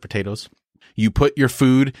carrots or potatoes, you put your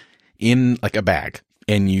food in like a bag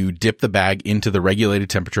and you dip the bag into the regulated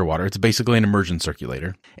temperature water. It's basically an immersion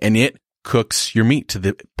circulator and it cooks your meat to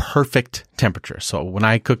the perfect temperature. So when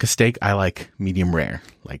I cook a steak, I like medium rare,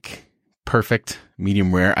 like perfect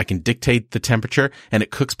medium rare. I can dictate the temperature and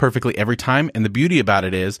it cooks perfectly every time. And the beauty about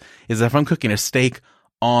it is if I'm cooking a steak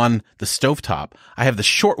on the stovetop, I have the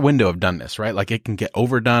short window of doneness, right? Like it can get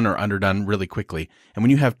overdone or underdone really quickly. And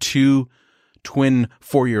when you have 2 twin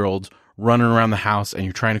 4-year-olds running around the house and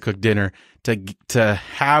you're trying to cook dinner, to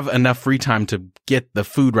have enough free time to get the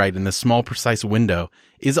food right in this small, precise window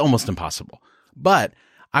is almost impossible. But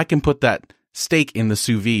I can put that steak in the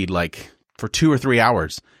sous vide like for 2 or 3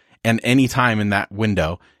 hours, and any time in that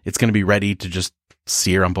window, it's going to be ready to just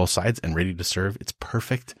sear on both sides and ready to serve. It's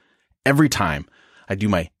perfect every time. I do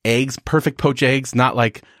my eggs, perfect poached eggs, not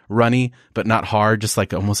like runny, but not hard, just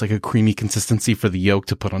like almost like a creamy consistency for the yolk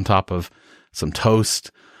to put on top of some toast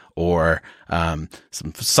or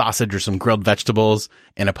some sausage or some grilled vegetables.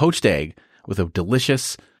 And a poached egg with a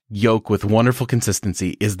delicious yolk with wonderful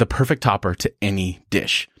consistency is the perfect topper to any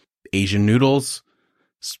dish. Asian noodles,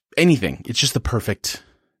 anything. It's just the perfect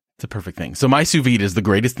thing. So my sous vide is the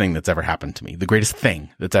greatest thing that's ever happened to me. The greatest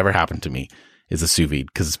thing that's ever happened to me is a sous vide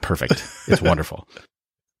because it's perfect. It's wonderful.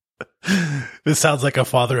 This sounds like a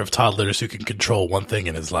father of toddlers who can control one thing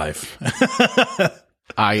in his life.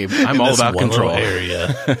 I'm all about control.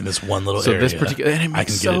 In this one little area. So this particular, and it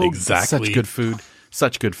makes get it exactly.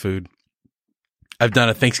 Such good food. I've done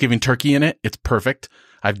a Thanksgiving turkey in it. It's perfect.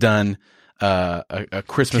 I've done a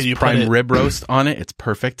Christmas prime rib roast on it. It's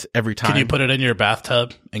perfect every time. Can you put it in your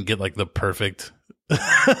bathtub and get like the perfect?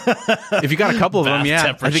 If you got a couple of them,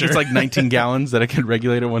 yeah. I think it's like 19 gallons that I can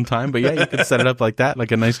regulate at one time. But yeah, you could set it up like that,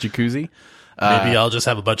 like a nice jacuzzi. Maybe I'll just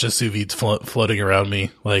have a bunch of sous vides floating around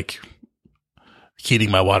me, like heating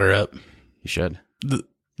my water up. You should.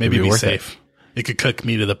 Maybe be safe. It could cook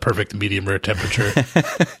me to the perfect medium rare temperature.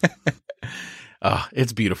 Oh,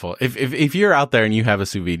 it's beautiful. If you're out there and you have a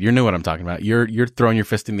sous vide, you know what I'm talking about. You're throwing your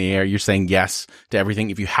fist in the air. You're saying yes to everything.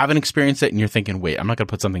 If you haven't experienced it and you're thinking, wait, I'm not going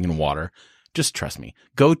to put something in water. Just trust me.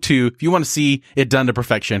 If you want to see it done to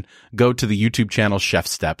perfection, go to the YouTube channel Chef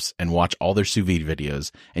Steps and watch all their sous vide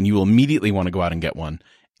videos, and you will immediately want to go out and get one.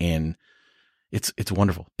 And it's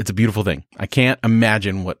wonderful. It's a beautiful thing. I can't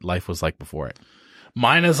imagine what life was like before it.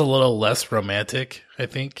 Mine is a little less romantic, I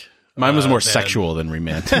think. Mine was more sexual than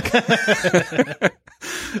romantic.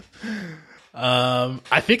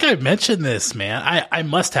 I think I mentioned this, man. I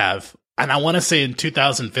must have. And I want to say in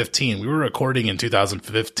 2015, we were recording in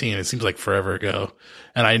 2015. It seems like forever ago.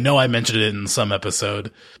 And I know I mentioned it in some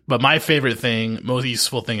episode, but my favorite thing, most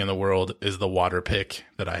useful thing in the world is the water pick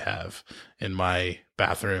that I have in my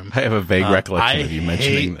bathroom. I have a vague recollection of you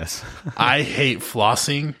mentioning this. I hate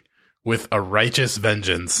flossing with a righteous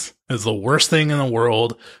vengeance. It's the worst thing in the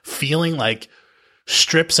world. Feeling like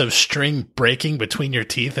strips of string breaking between your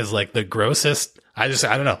teeth is like the grossest. I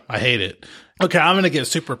don't know. I hate it. Okay, I'm going to get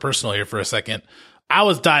super personal here for a second. I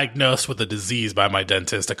was diagnosed with a disease by my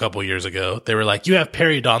dentist a couple years ago. They were like, you have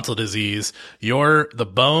periodontal disease.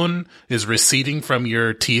 The bone is receding from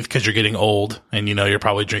your teeth because you're getting old and, you're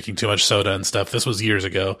probably drinking too much soda and stuff. This was years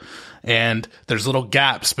ago. And there's little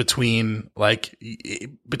gaps between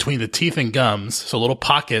the teeth and gums. So little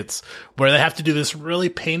pockets where they have to do this really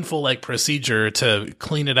painful procedure to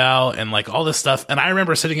clean it out and all this stuff. And I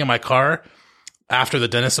remember sitting in my car after the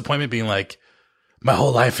dentist appointment being like, my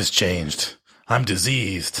whole life has changed. I'm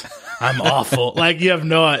diseased. I'm awful. You have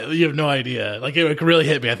no idea. It really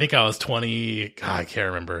hit me. I think I was 20. God, I can't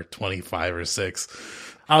remember, 25 or 6.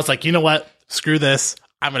 I was like, you know what? Screw this.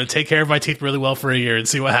 I'm going to take care of my teeth really well for a year and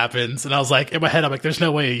see what happens. And I was like, in my head, I'm like, there's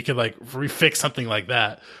no way you could refix something like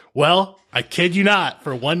that. Well, I kid you not.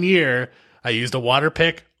 For 1 year, I used a water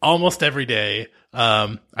pick almost every day.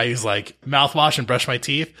 I use mouthwash and brush my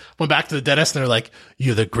teeth. Went back to the dentist and they're like, you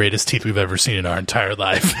have the greatest teeth we've ever seen in our entire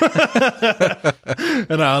life.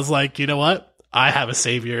 And I was like, you know what? I have a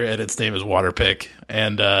savior and its name is Waterpik.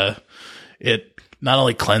 And, it not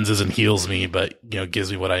only cleanses and heals me, but,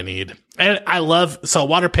 gives me what I need. And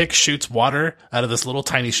Waterpik shoots water out of this little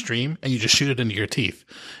tiny stream and you just shoot it into your teeth.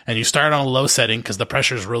 And you start on a low setting because the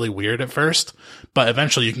pressure is really weird at first, but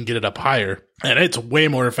eventually you can get it up higher and it's way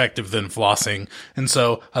more effective than flossing. And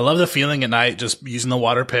so I love the feeling at night just using the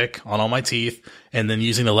Waterpik on all my teeth and then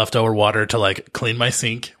using the leftover water to clean my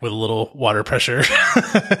sink with a little water pressure.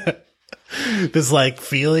 This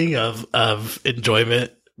feeling of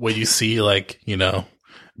enjoyment when you see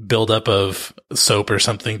buildup of soap or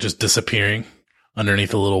something just disappearing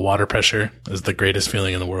underneath a little water pressure is the greatest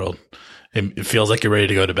feeling in the world. It feels like you're ready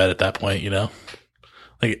to go to bed at that point,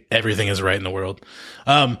 everything is right in the world.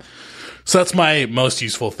 So that's my most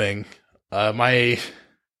useful thing. My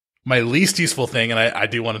least useful thing, and I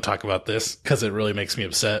do want to talk about this because it really makes me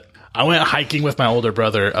upset. I went hiking with my older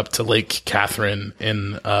brother up to Lake Catherine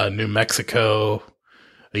in New Mexico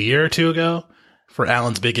a year or two ago for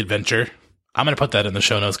Alan's Big Adventure. I'm going to put that in the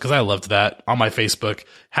show notes because I loved that on my Facebook.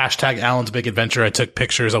 #Alan's Big Adventure. I took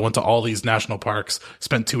pictures. I went to all these national parks,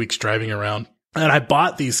 spent 2 weeks driving around. And I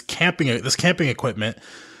bought this camping equipment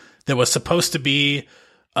that was supposed to be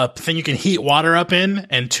a thing you can heat water up in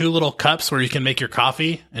and 2 little cups where you can make your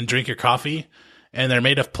coffee and drink your coffee. And they're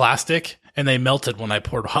made of plastic and they melted when I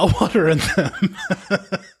poured hot water in them.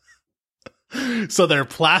 So they're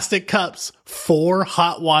plastic cups for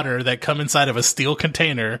hot water that come inside of a steel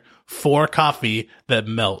container for coffee that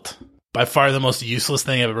melt. By far the most useless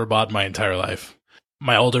thing I've ever bought in my entire life.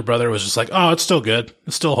 My older brother was just like, oh, it's still good.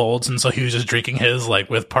 It still holds. And so he was just drinking his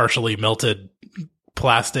with partially melted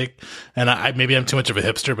plastic. And maybe I'm too much of a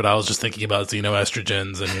hipster, but I was just thinking about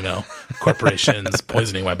xenoestrogens and, corporations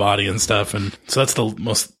poisoning my body and stuff. And so that's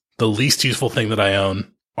the least useful thing that I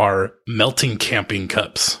own are melting camping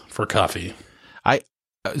cups for coffee.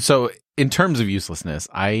 So in terms of uselessness,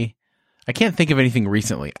 I can't think of anything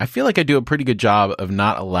recently. I feel like I do a pretty good job of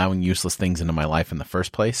not allowing useless things into my life in the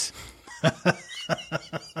first place.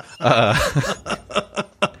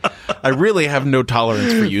 I really have no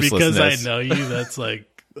tolerance for uselessness. Because I know you, that's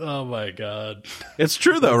oh my God. It's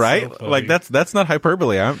true though, right? So that's not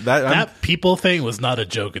hyperbole. That people thing was not a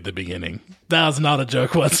joke at the beginning. That was not a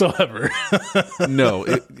joke whatsoever. No,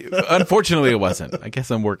 unfortunately it wasn't. I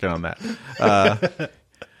guess I'm working on that.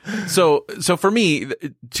 So for me,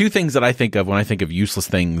 2 things that I think of when I think of useless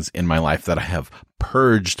things in my life that I have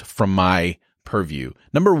purged from my purview.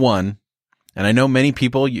 Number 1, and I know many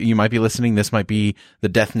people, you might be listening, this might be the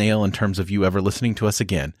death nail in terms of you ever listening to us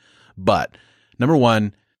again. But number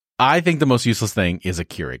 1, I think the most useless thing is a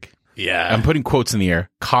Keurig. Yeah. I'm putting quotes in the air,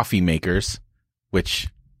 coffee makers, which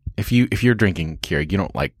if you're drinking Keurig, you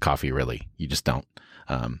don't like coffee really. You just don't.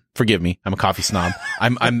 Forgive me. I'm a coffee snob.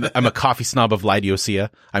 I'm a coffee snob of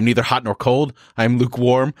Laodicea. I'm neither hot nor cold. I'm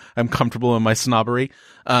lukewarm. I'm comfortable in my snobbery.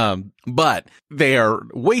 But they are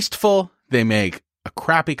wasteful. They make a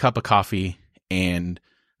crappy cup of coffee. And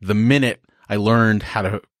the minute I learned how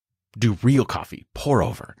to do real coffee, pour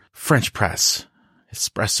over, French press,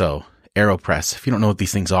 espresso, AeroPress. If you don't know what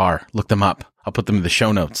these things are, look them up. I'll put them in the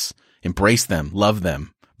show notes. Embrace them, love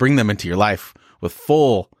them, bring them into your life with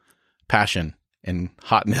full passion and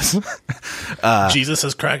hotness. Jesus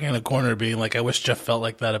is cracking in the corner being like, I wish Jeff felt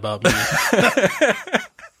like that about me.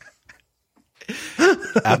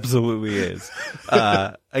 Absolutely is.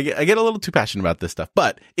 I get a little too passionate about this stuff,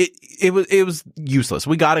 but it was useless.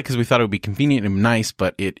 We got it because we thought it would be convenient and nice,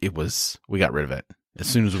 but we got rid of it as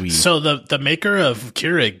soon as we. So the maker of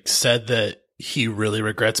Keurig said that he really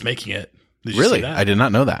regrets making it. Did you really? see that? I did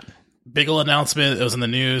not know that. Big ol' announcement. It was in the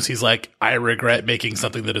news. He's like, I regret making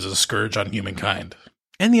something that is a scourge on humankind.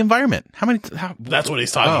 And the environment. That's what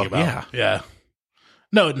he's talking about. Yeah.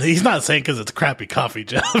 No, he's not saying because it's crappy coffee,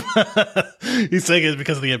 Jeff. He's saying it's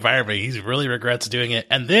because of the environment. He really regrets doing it.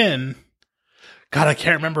 And then, God, I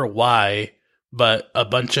can't remember why, but a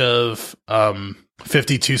bunch of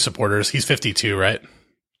 52 supporters. He's 52, right?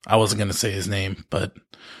 I wasn't going to say his name, but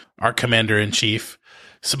our commander-in-chief.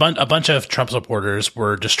 So a bunch of Trump supporters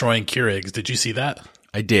were destroying Keurigs. Did you see that?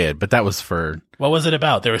 I did, but that was for. What was it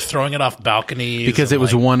about? They were throwing it off balconies because it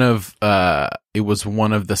was one of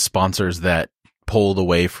the sponsors that pulled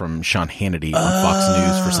away from Sean Hannity on Fox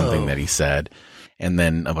News for something that he said, and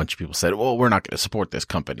then a bunch of people said, "Well, we're not going to support this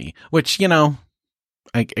company," which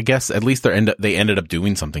I guess at least they ended up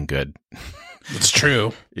doing something good. It's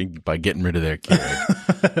true by getting rid of their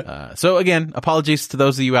Keurig. So again, apologies to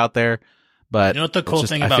those of you out there. But you know what the cool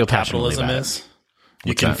thing about capitalism is?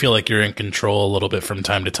 You can feel like you're in control a little bit from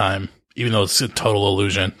time to time, even though it's a total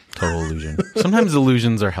illusion. Total illusion. Sometimes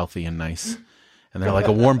illusions are healthy and nice, and they're like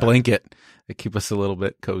a warm blanket that keep us a little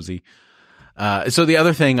bit cozy. So the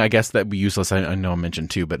other thing, I guess, that would be useless, I know I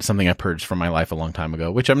mentioned too, but something I purged from my life a long time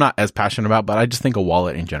ago, which I'm not as passionate about, but I just think a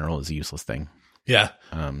wallet in general is a useless thing. Yeah.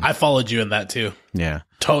 I followed you in that too. Yeah.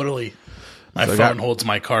 Totally. My phone holds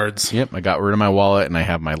my cards. Yep, I got rid of my wallet, and I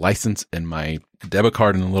have my license and my debit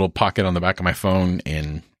card in a little pocket on the back of my phone,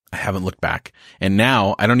 and I haven't looked back. And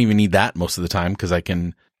now I don't even need that most of the time because I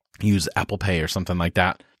can use Apple Pay or something like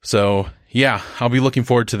that. So yeah, I'll be looking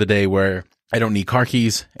forward to the day where I don't need car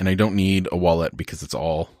keys and I don't need a wallet because it's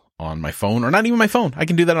all on my phone, or not even my phone. I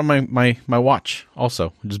can do that on my watch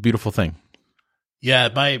also, which is a beautiful thing. Yeah,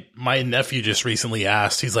 my nephew just recently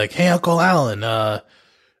asked. He's like, "Hey, Uncle Alan,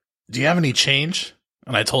 do you have any change?"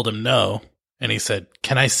 And I told him no. And he said,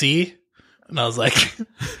 "Can I see?" And I was like,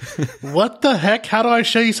 what the heck? How do I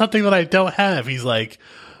show you something that I don't have? He's like,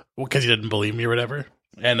 well, because he didn't believe me or whatever.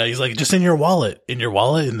 And he's like, just in your wallet, in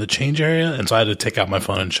the change area. And so I had to take out my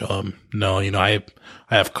phone and show him, no, I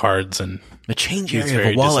have cards and the change area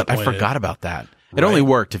of a wallet. I forgot about that. It only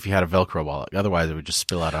worked if you had a Velcro wallet. Otherwise, it would just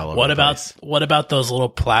spill out all over the place. What about those little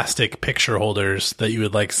plastic picture holders that you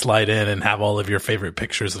would like slide in and have all of your favorite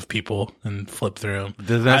pictures of people and flip through them?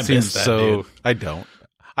 Does that seem so? Dude. I don't.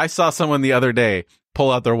 I saw someone the other day pull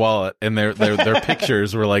out their wallet and their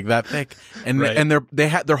pictures were like that thick, and right. and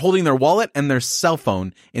they're holding their wallet and their cell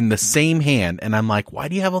phone in the same hand, and I'm like, why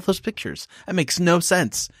do you have all those pictures? That makes no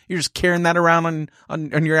sense. You're just carrying that around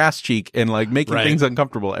on your ass cheek and like making things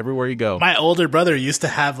uncomfortable everywhere you go. My older brother used to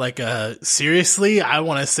have like I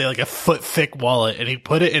want to say like a foot thick wallet, and he'd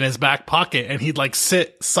put it in his back pocket and he'd like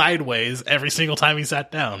sit sideways every single time he sat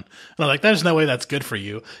down. And I'm like, there's no way that's good for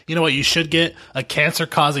you. You know what? You should get a cancer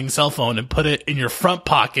causing cell phone and put it in your front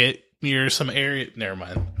pocket near some area. Never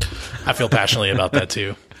mind. I feel passionately about that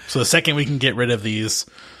too. So the second we can get rid of these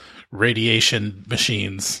radiation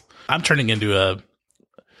machines, I'm going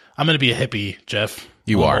to be a hippie, Jeff.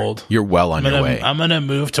 You are. Old. You're well on your way. I'm going to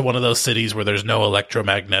move to one of those cities where there's no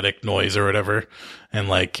electromagnetic noise or whatever, and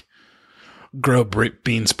like grow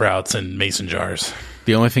bean sprouts in mason jars.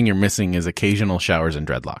 The only thing you're missing is occasional showers and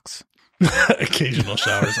dreadlocks. Occasional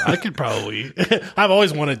showers. I could probably. I've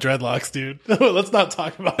always wanted dreadlocks, dude. Let's not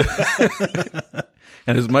talk about that.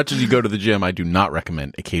 And as much as you go to the gym, I do not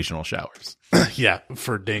recommend occasional showers. Yeah,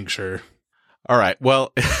 for dang sure. All right.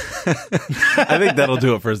 Well, I think that'll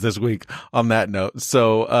do it for us this week on that note.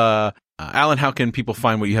 So, Alan, how can people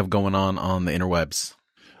find what you have going on the interwebs?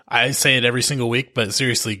 I say it every single week, but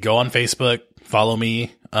seriously, go on Facebook, follow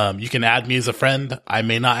me. You can add me as a friend. I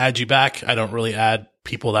may not add you back. I don't really add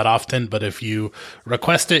people that often, but if you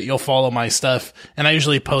request it, you'll follow my stuff. And I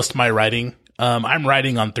usually post my writing I'm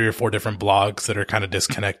writing on 3 or 4 different blogs that are kind of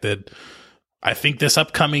disconnected. I think this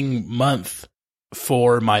upcoming month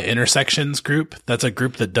for my Intersections group, that's a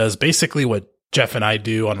group that does basically what Jeff and I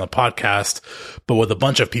do on the podcast, but with a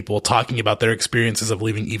bunch of people talking about their experiences of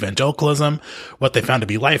leaving evangelicalism, what they found to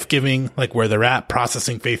be life-giving, like where they're at,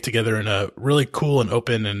 processing faith together in a really cool and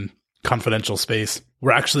open and confidential space.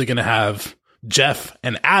 We're actually going to have Jeff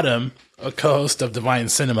and Adam, a co-host of Divine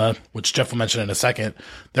Cinema, which Jeff will mention in a second.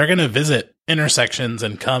 They're going to visit Intersections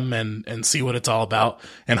and come and see what it's all about,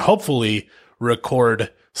 and hopefully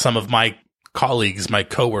record some of my colleagues, my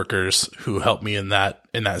coworkers who helped me in that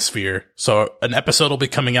sphere. So an episode will be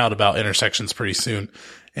coming out about Intersections pretty soon,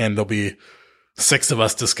 and there'll be 6 of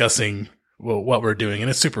us discussing what we're doing, and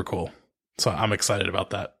it's super cool. So I'm excited about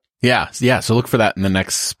that. Yeah. So look for that in the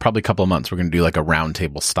next probably couple of months. We're going to do like a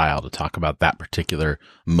roundtable style to talk about that particular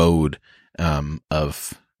mode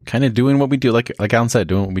of kind of doing what we do, like Alan said,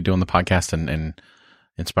 doing what we do on the podcast and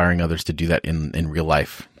inspiring others to do that in real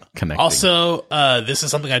life. Connecting. Also, this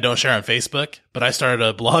is something I don't share on Facebook, but I started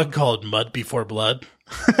a blog called Mud Before Blood.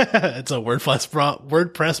 It's a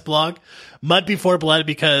WordPress blog. Mud Before Blood,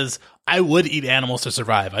 because I would eat animals to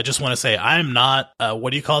survive. I just want to say I'm not, what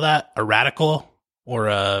do you call that? A radical or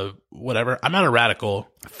a whatever. I'm not a radical.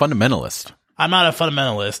 Fundamentalist. I'm not a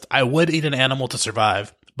fundamentalist. I would eat an animal to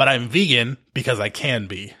survive, but I'm vegan because I can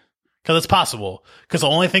be. Because it's possible. Because the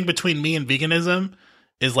only thing between me and veganism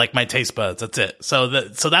is like my taste buds. That's it. So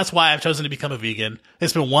that's why I've chosen to become a vegan.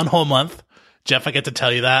 It's been 1 whole month. Jeff, I get to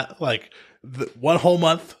tell you that. Like 1 whole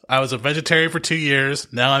month. I was a vegetarian for 2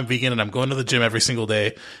 years. Now I'm vegan and I'm going to the gym every single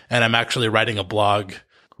day. And I'm actually writing to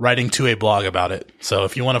a blog about it. So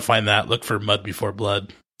if you want to find that, look for Mud Before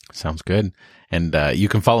Blood. Sounds good. And you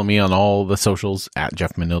can follow me on all the socials at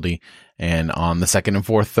Jeff Manildi. And on the 2nd and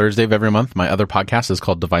 4th Thursday of every month, my other podcast is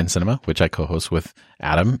called Divine Cinema, which I co-host with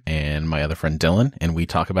Adam and my other friend Dylan. And we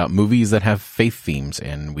talk about movies that have faith themes,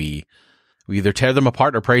 and we either tear them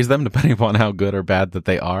apart or praise them, depending upon how good or bad that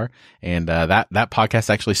they are. And that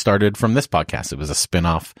podcast actually started from this podcast. It was a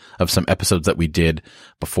spinoff of some episodes that we did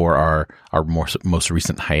before our most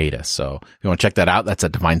recent hiatus. So if you want to check that out, that's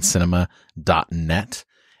at divinecinema.net.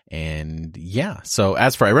 And yeah, so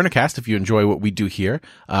as for Irenicast, if you enjoy what we do here,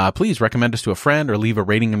 please recommend us to a friend or leave a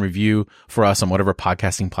rating and review for us on whatever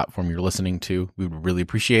podcasting platform you're listening to. We would really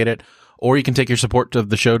appreciate it. Or you can take your support of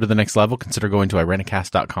the show to the next level. Consider going to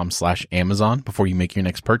irenicast.com/Amazon before you make your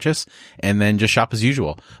next purchase, and then just shop as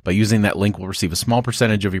usual. By using that link, we'll receive a small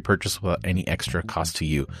percentage of your purchase without any extra cost to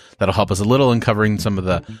you. That'll help us a little in covering some of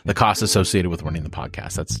the costs associated with running the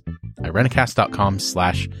podcast. That's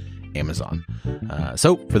irenicast.com/Amazon.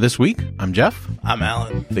 So for this week, I'm Jeff. I'm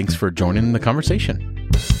Alan. Thanks for joining the conversation.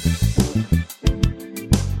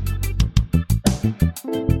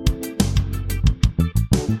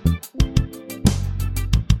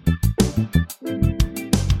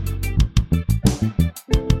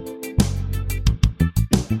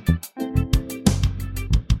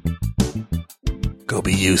 Go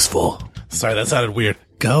be useful. Sorry, that sounded weird.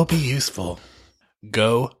 Go be useful.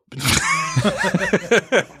 Go.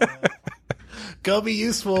 Go be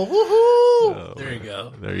useful. Woohoo! There you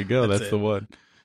go. There you go. That's the one.